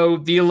 So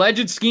the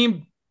alleged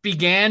scheme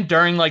began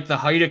during like the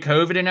height of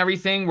COVID and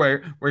everything,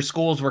 where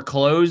schools were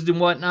closed and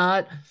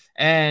whatnot.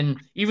 And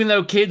even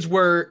though kids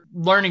were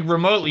learning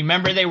remotely,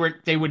 remember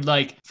they would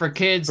like for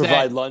kids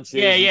provide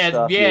lunches.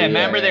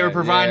 Remember they were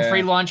providing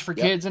free lunch for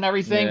kids and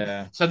everything.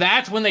 Yeah. So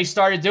that's when they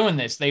started doing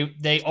this.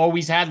 They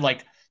always had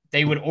like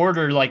they would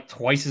order like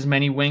twice as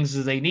many wings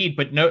as they need,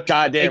 but no,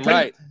 goddamn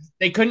right.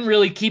 They couldn't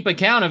really keep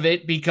account of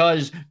it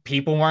because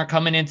people weren't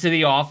coming into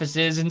the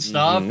offices and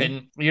stuff,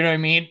 and you know what I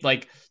mean,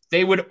 like.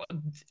 They would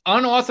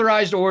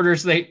unauthorized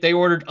orders. They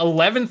ordered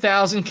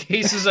 11,000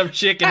 cases of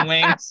chicken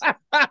wings.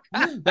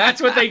 That's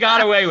what they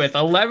got away with.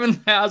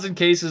 11,000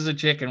 cases of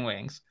chicken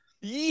wings.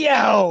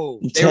 Yo,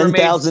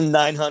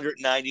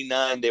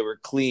 10,999. They were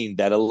cleaned.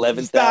 That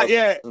 11,000.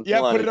 Yeah.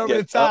 Put it over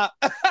the top.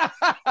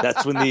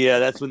 That's when the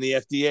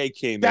FDA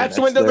came in. That's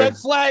when the red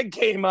flag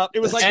came up.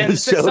 It was like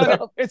it's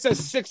a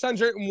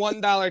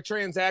 $601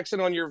 transaction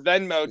on your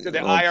Venmo to the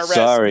IRS.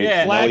 Sorry,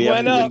 flag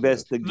went up.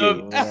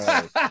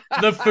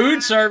 The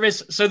food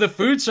service. So the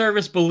food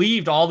service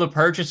believed all the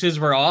purchases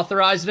were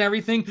authorized and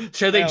everything.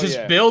 So they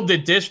billed the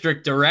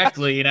district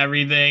directly and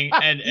everything,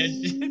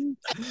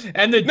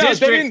 and the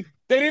district.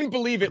 They didn't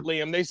believe it,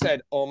 Liam. They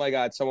said, "Oh my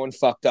God, someone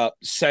fucked up.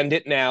 Send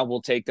it now.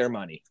 We'll take their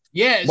money."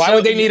 Yeah. Why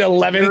would they need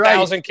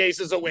 11,000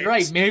 cases of wings?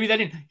 Right. Maybe they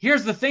didn't.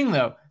 Here's the thing,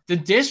 though. The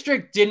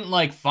district didn't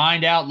like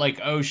find out like,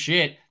 oh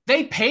shit.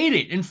 They paid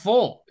it in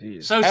full.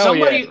 Jeez. So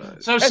somebody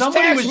that's somebody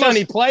tax was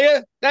money, just,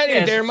 player. That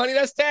ain't their money.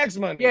 That's tax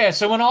money. Yeah.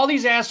 So when all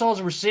these assholes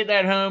were sitting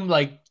at home,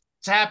 like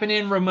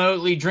happening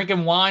remotely,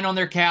 drinking wine on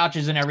their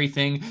couches and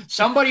everything.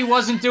 Somebody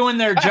wasn't doing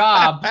their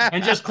job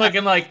and just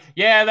clicking like,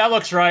 yeah, that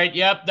looks right.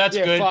 Yep, that's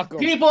Yeah, good. fuck 'em.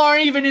 People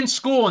aren't even in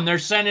school and they're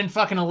sending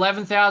fucking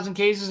 11,000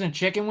 cases of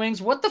chicken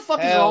wings. What the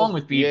fuck is wrong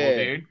with people,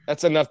 dude?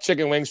 That's enough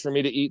chicken wings for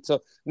me to eat.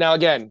 So now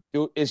again,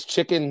 is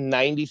chicken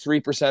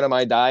 93% of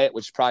my diet,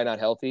 which is probably not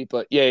healthy,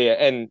 but yeah.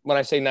 And when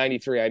I say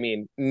 93, I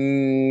mean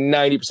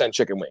 90%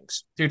 chicken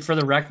wings. Dude, for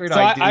the record,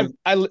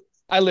 So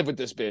I live with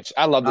this bitch.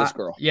 I love this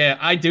girl. Yeah,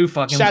 I do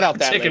fucking Shout out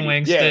that chicken lady.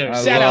 wings Yeah. too.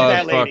 I Shout out love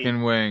that lady.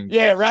 fucking wings.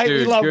 Yeah, right.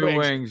 Dude, We love good wings.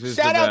 wings is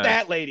Shout the out best.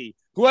 that lady.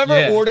 Whoever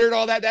Yeah. ordered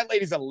all that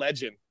lady's a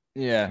legend.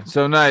 Yeah,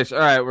 so nice. All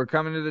right, we're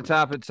coming to the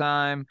top of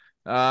time.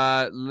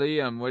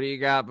 Liam, what do you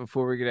got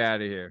before we get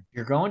out of here?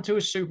 You're going to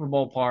a Super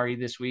Bowl party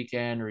this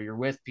weekend, or you're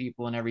with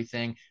people and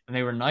everything, and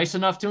they were nice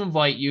enough to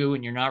invite you,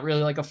 and you're not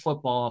really like a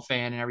football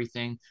fan and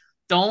everything.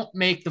 Don't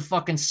make the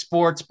fucking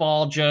sports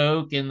ball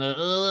joke and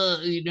the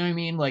you know what I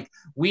mean? Like,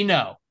 we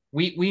know.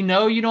 We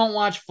know you don't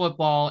watch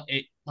football.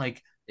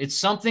 It's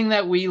something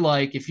that we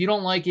like. If you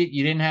don't like it,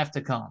 you didn't have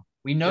to come.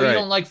 We know Right. you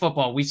don't like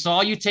football. We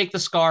saw you take the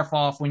scarf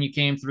off when you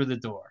came through the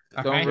door.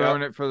 Don't Okay?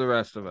 ruin it for the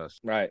rest of us.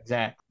 Right.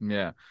 Exactly.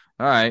 Yeah.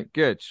 All right,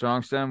 good.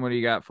 Strong Stem, what do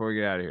you got before we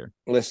get out of here?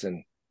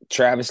 Listen,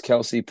 Travis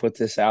Kelce put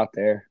this out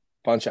there.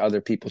 A bunch of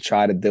other people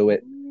try to do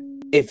it.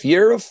 If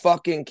you're a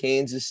fucking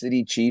Kansas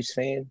City Chiefs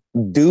fan,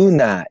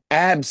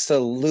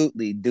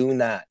 absolutely do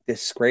not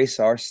disgrace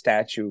our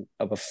statue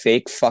of a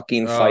fake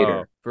fucking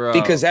fighter. Bro.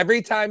 Because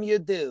every time you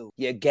do,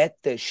 you get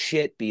the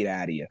shit beat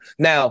out of you.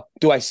 Now,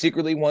 do I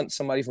secretly want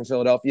somebody from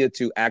Philadelphia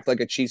to act like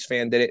a Chiefs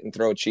fan did it and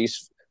throw a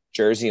Chiefs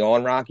jersey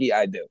on Rocky?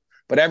 I do.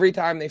 But every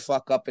time they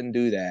fuck up and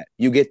do that,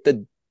 you get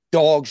the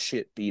dog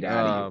shit beat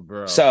out of you.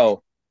 Bro.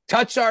 So,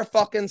 touch our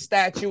fucking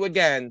statue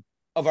again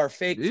of our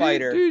fake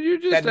fighter. Dude, you're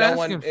just that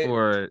no asking one-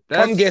 for it.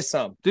 Come get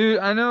some. Dude,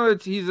 I know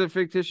he's a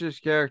fictitious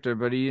character,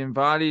 but he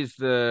embodies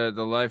the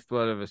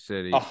lifeblood of a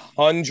city.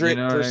 100%, You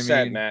know what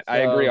I mean? Matt. I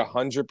agree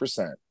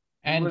 100%.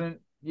 And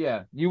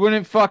You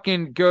wouldn't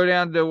fucking go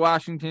down to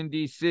Washington,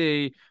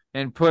 D.C.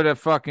 and put a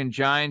fucking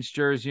Giants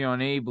jersey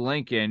on Abe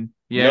Lincoln.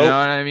 You Nope. know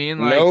what I mean?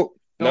 Like, Nope.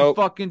 don't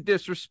fucking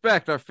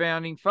disrespect our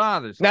founding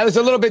fathers. Now, there's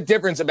a little bit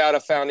difference about a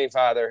founding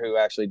father who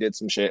actually did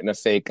some shit and a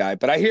fake guy,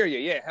 but I hear you.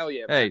 Yeah, hell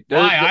yeah. Hey,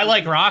 why? I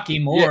like Rocky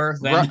more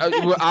than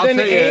well, I'll Then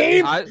tell you,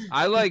 Abe?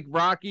 I like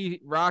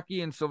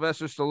Rocky and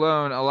Sylvester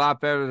Stallone a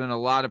lot better than a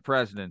lot of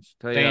presidents.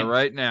 Tell you that Damn.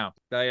 right now.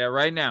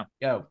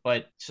 Yo,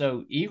 but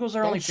so Eagles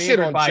are Don't only shit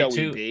favored on by Joey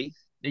 2. B.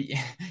 The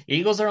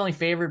Eagles are only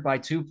favored by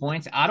 2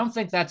 points. I don't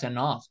think that's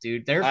enough,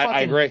 dude. They're fucking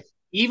I agree.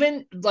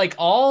 even like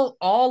all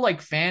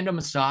like fandom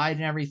aside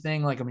and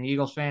everything, like I'm an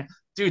Eagles fan,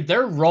 dude,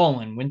 they're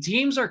rolling. When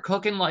teams are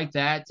cooking like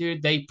that,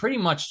 dude, they pretty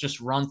much just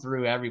run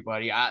through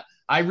everybody.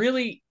 I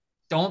really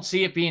don't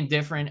see it being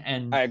different.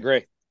 And I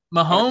agree.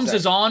 Mahomes 100%.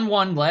 is on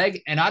one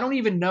leg, and I don't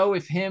even know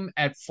if him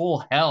at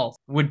full health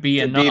would be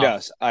To enough. beat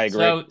us. I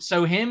agree.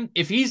 So him,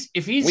 if he's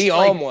We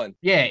like, own one.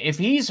 yeah, if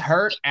he's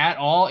hurt at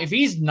all, if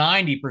he's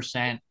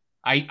 90%,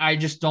 I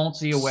just don't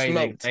see a way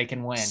Smoked. they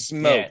can win.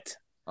 Smoked.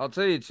 I'll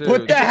tell you too.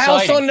 Put the It's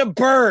house exciting. on the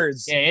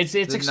birds. Yeah, it's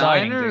the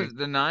exciting. Niners, Dude.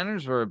 the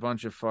Niners were a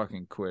bunch of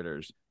fucking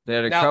quitters. They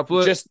had a Now, couple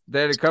of just-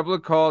 they had a couple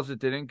of calls that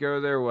didn't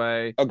go their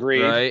way.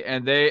 Agreed. Right,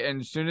 and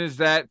as soon as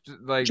they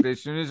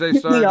started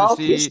to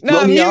see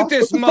No, Me mute off?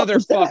 this What the fuck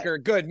was that?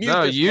 motherfucker. Good. Mute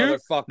this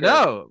motherfucker.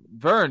 No,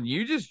 Vern,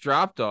 you just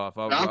dropped off.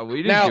 We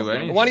didn't Now, do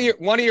anything.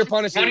 one of your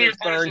punishments,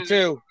 Burn,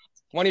 too.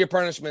 One of your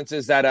punishments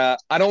is that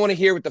I don't want to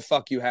hear what the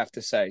fuck you have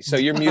to say. So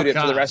you're muted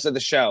for the God. rest of the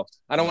show.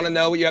 I don't want to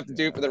know what you have to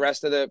do for the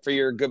rest of for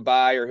your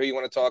goodbye or who you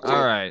want to talk to.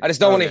 All right. I just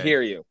don't want to Okay.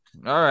 hear you.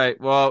 All right.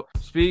 Well,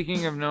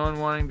 speaking of no one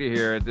wanting to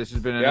hear it, this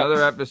has been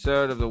another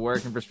episode of the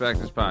Working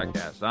Perspectives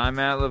podcast. I'm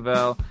Matt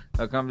Lavelle.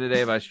 I'll come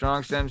today by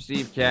Strong Stem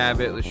Steve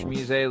Cabot,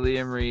 Lashmize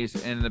Liam Reese,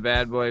 and the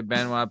bad boy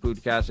Benoit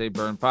Boudcasse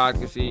Burn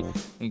Podcasty.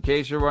 In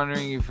case you're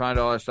wondering, you can find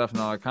all our stuff and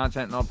all our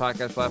content and all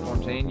podcast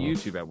platforms and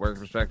YouTube at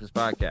Working Perspectives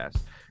Podcast.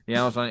 You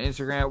know us on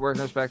Instagram at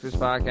Working Perspectives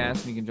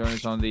Podcast, and you can join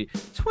us on the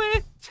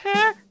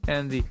Twitter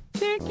and the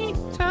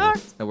TikTok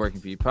at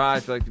Working P Pod.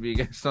 If you'd like to be a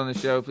guest on the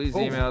show, please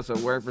email us at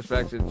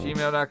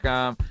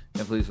workperspectives@gmail.com,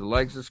 and please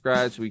like,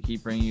 subscribe, so we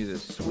keep bringing you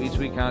this sweet,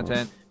 sweet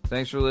content.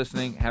 Thanks for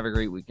listening. Have a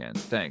great weekend.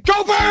 Thanks.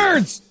 Go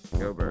Birds!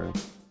 Go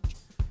Birds.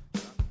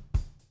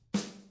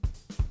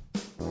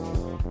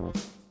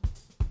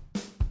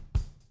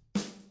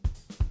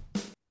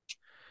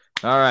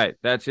 All right,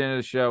 that's the end of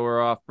the show.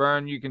 We're off.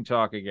 Burn, you can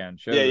talk again.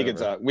 Show's Yeah, you can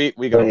over. talk.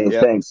 We go. Hey, Yeah.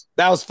 thanks.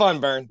 That was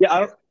fun, Burn. Yeah, I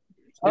don't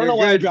You're know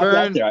why I good, dropped Burn.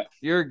 out there.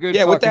 You're a good.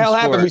 Yeah, what the fucking hell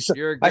happened? sport.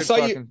 You're a I good saw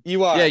fucking... you.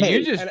 You are. Yeah, Hey,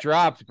 you just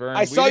dropped, Burn. I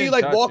We saw you didn't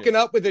like touch walking it.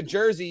 up with a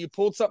jersey. You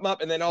pulled something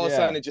up, and then all of a Yeah.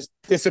 sudden it just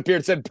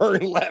disappeared. Said Burn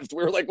left.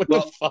 We were like, what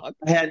Well, the fuck?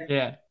 I had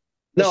Yeah.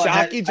 no, The I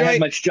had Shocky I had joint?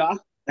 my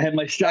shock. I had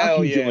my Hell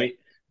shocking yeah. joint.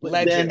 But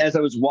Legend. then as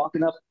I was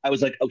walking up, I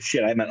was like, oh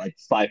shit, I'm at like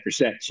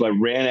 5%. So I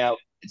ran out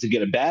to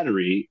get a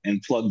battery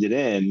and plugged it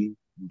in,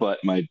 but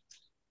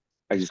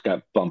I just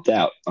got bumped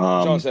out.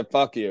 Someone said,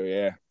 fuck you.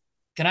 Yeah.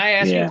 Can I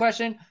ask you Yeah. a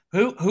question?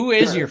 Who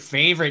is your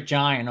favorite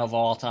Giant of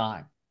all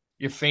time?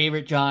 Your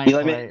favorite Giant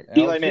Eli, player?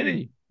 Eli LT.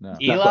 Manning. No.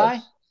 Not Eli?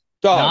 close.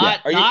 Dog,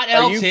 are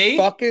LT. you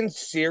fucking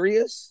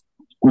serious?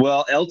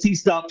 Well, LT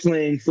stopped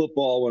playing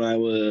football when I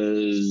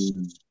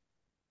was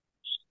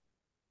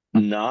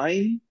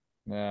 9.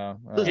 Yeah.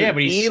 Yeah,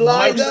 but he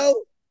Eli smokes, though.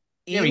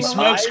 yeah, but he Eli?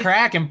 smokes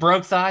crack and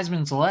broke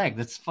Theismann's leg.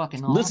 That's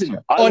fucking awesome. Listen,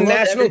 I On love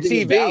national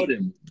everything TV. about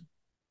him.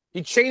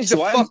 He changed So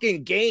the I'm-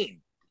 fucking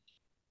game.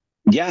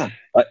 Yeah.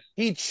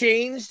 He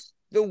changed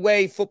the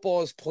way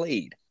football is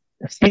played.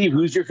 Steve,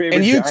 who's your favorite?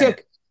 And you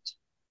Giant?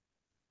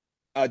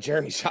 took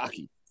Jeremy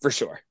Shockey for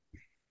sure.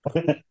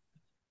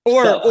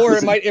 Or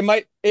listen. it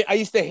might. I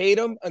used to hate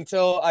him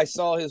until I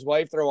saw his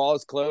wife throw all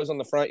his clothes on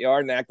the front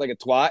yard and act like a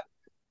twat.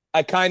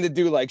 I kind of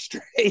do like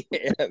straight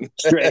hand.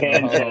 Straight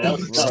hand.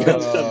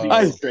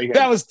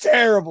 That was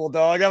terrible,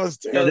 dog. That was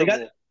No,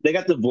 terrible. they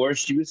got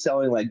divorced. She was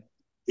selling like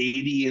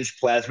 80-inch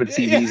plasma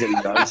TVs at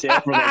a yard sale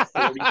for like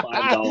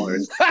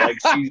 $45. Like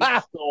she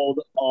sold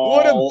all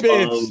What a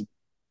bitch. of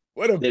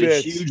What a they had a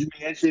bitch. huge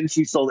mansion.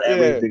 She sold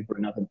everything for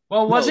nothing.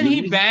 Well, wasn't No,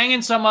 he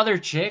banging some other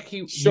chick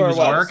he Sure was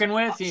was. working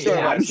with? Sure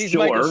Yeah. was. She's sure,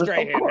 Michael of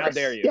Strahan. How course.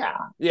 dare you? Yeah.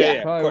 Yeah,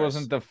 of Probably course.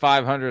 wasn't the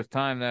 500th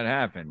time that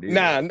happened. either.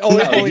 Nah,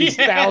 only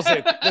Yeah.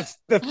 1,000th.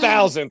 The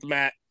 1,000th,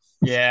 Matt.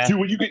 Yeah. Dude,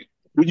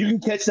 when you can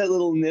catch that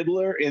little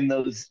nibbler in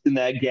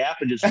that gap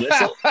and just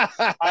whistle,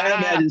 I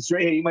imagine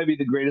Strahan, he might be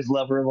the greatest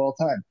lover of all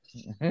time.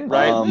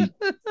 Right?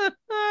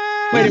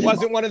 Wait, it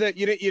wasn't one of the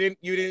you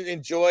didn't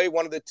enjoy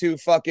one of the two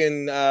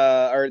fucking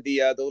or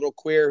the little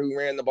queer who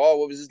ran the ball.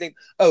 What was his name?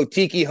 Oh,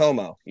 Tiki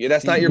Homo. Yeah,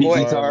 that's not your boy.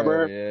 Tiki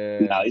Tarver?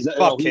 Yeah. No, he's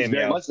Fuck he's him,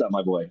 very yo. much not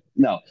my boy.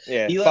 No,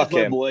 Yeah, Eli's fuck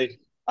my him. boy.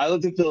 I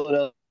lived in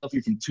Philadelphia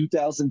from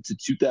 2000 to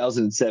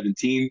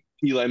 2017.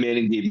 Eli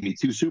Manning gave me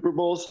 2 Super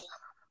Bowls.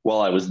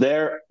 While I was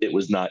there, it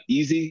was not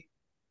easy.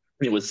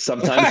 It was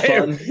sometimes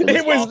fun.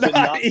 It was often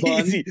not fun.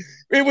 easy.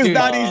 It was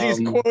not easy as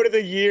quote of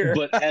the year.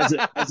 But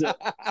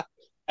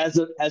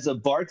as a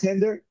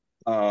bartender,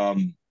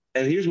 and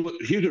here's what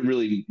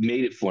really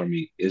made it for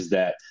me is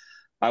that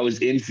I was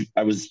in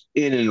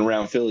and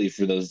around Philly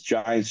for those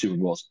giant Super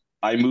Bowls.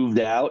 I moved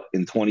out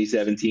in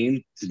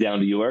 2017 to down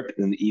to New York,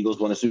 and the Eagles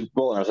won a Super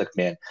Bowl, and I was like,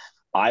 man,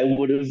 I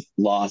would have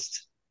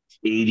lost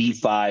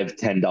 85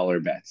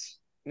 $10 bets.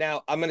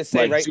 Now I'm gonna say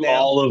Like right to now,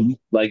 all of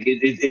like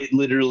it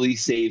literally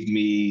saved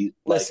me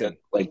Listen.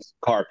 like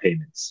car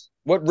payments.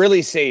 what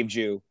really saved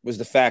you was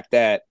the fact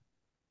that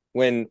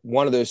when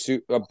one of those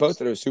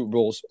both of those Super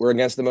Bowls were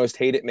against the most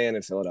hated man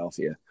in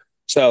Philadelphia.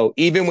 So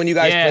even when you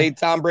guys Yeah. played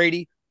Tom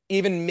Brady,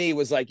 even me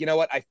was like, you know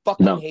what? I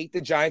fucking No. hate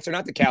the Giants. They're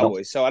not the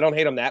Cowboys, so I don't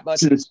hate them that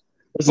much. Listen,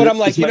 But I'm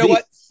like, it's you my know beef.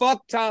 what?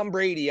 Fuck Tom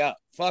Brady up.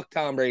 Fuck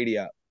Tom Brady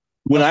up.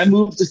 When I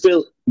moved to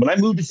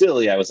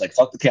Philly, I was like,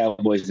 fuck the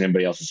Cowboys and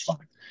everybody else is fine.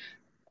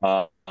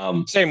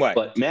 Same way.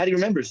 But Maddie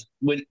remembers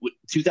when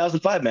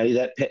 2005, Maddie,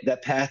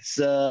 that Pats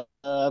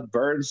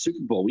Birds Super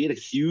Bowl. We had a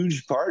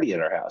huge party at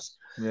our house.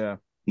 Yeah.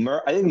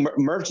 I think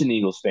Murph's an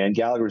Eagles fan.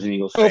 Gallagher's an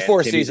Eagles fan.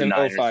 04 Timmy's a season,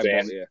 Niners 05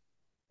 fan. yeah.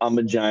 I'm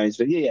a Giants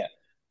fan. Yeah.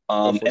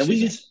 04 And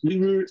season. we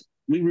were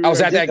I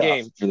was our at that dick off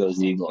game. for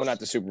those Eagles. Well, not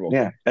the Super Bowl.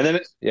 Yeah. And then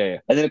Yeah.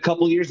 a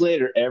couple years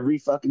later, every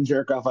fucking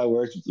jerk off I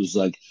worked with was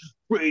like,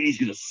 Brady's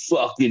gonna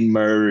fucking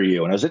murder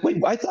you. And I was like,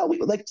 wait, I thought we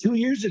like 2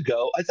 years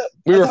ago. I thought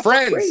We were fuck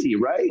friends. Brady,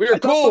 right? We were I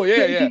thought cool, fuck yeah,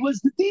 Brady yeah. was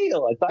the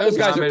deal. I thought Those it was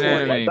guys the are deal.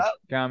 corny. I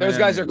thought- Those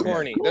guys are Yeah,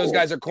 corny. cool. Those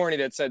guys are corny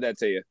that said that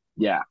to you.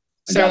 Yeah.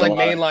 I Sound got like a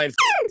lot of- mainline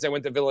that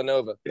went to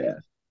Villanova. Yeah.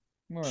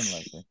 More than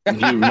likely.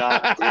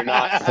 You're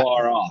not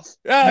far off.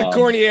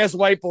 Corny ass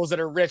white bulls that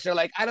are rich. They're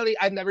like,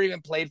 I've never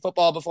even played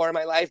football before in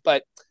my life,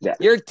 but Yeah.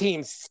 your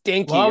team's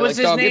stinky. What You're was like,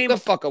 his dog, name? get the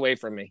fuck away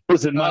from me.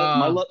 Listen,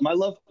 my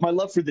love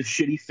for the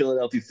shitty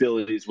Philadelphia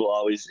Phillies will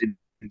always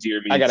endear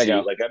me. I gotta to, go.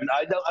 Like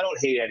I don't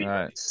hate anyone. All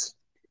right.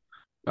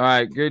 All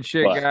right. Good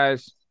shit, But-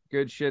 guys.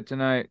 Good shit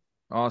tonight.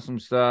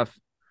 Awesome stuff.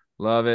 Love it.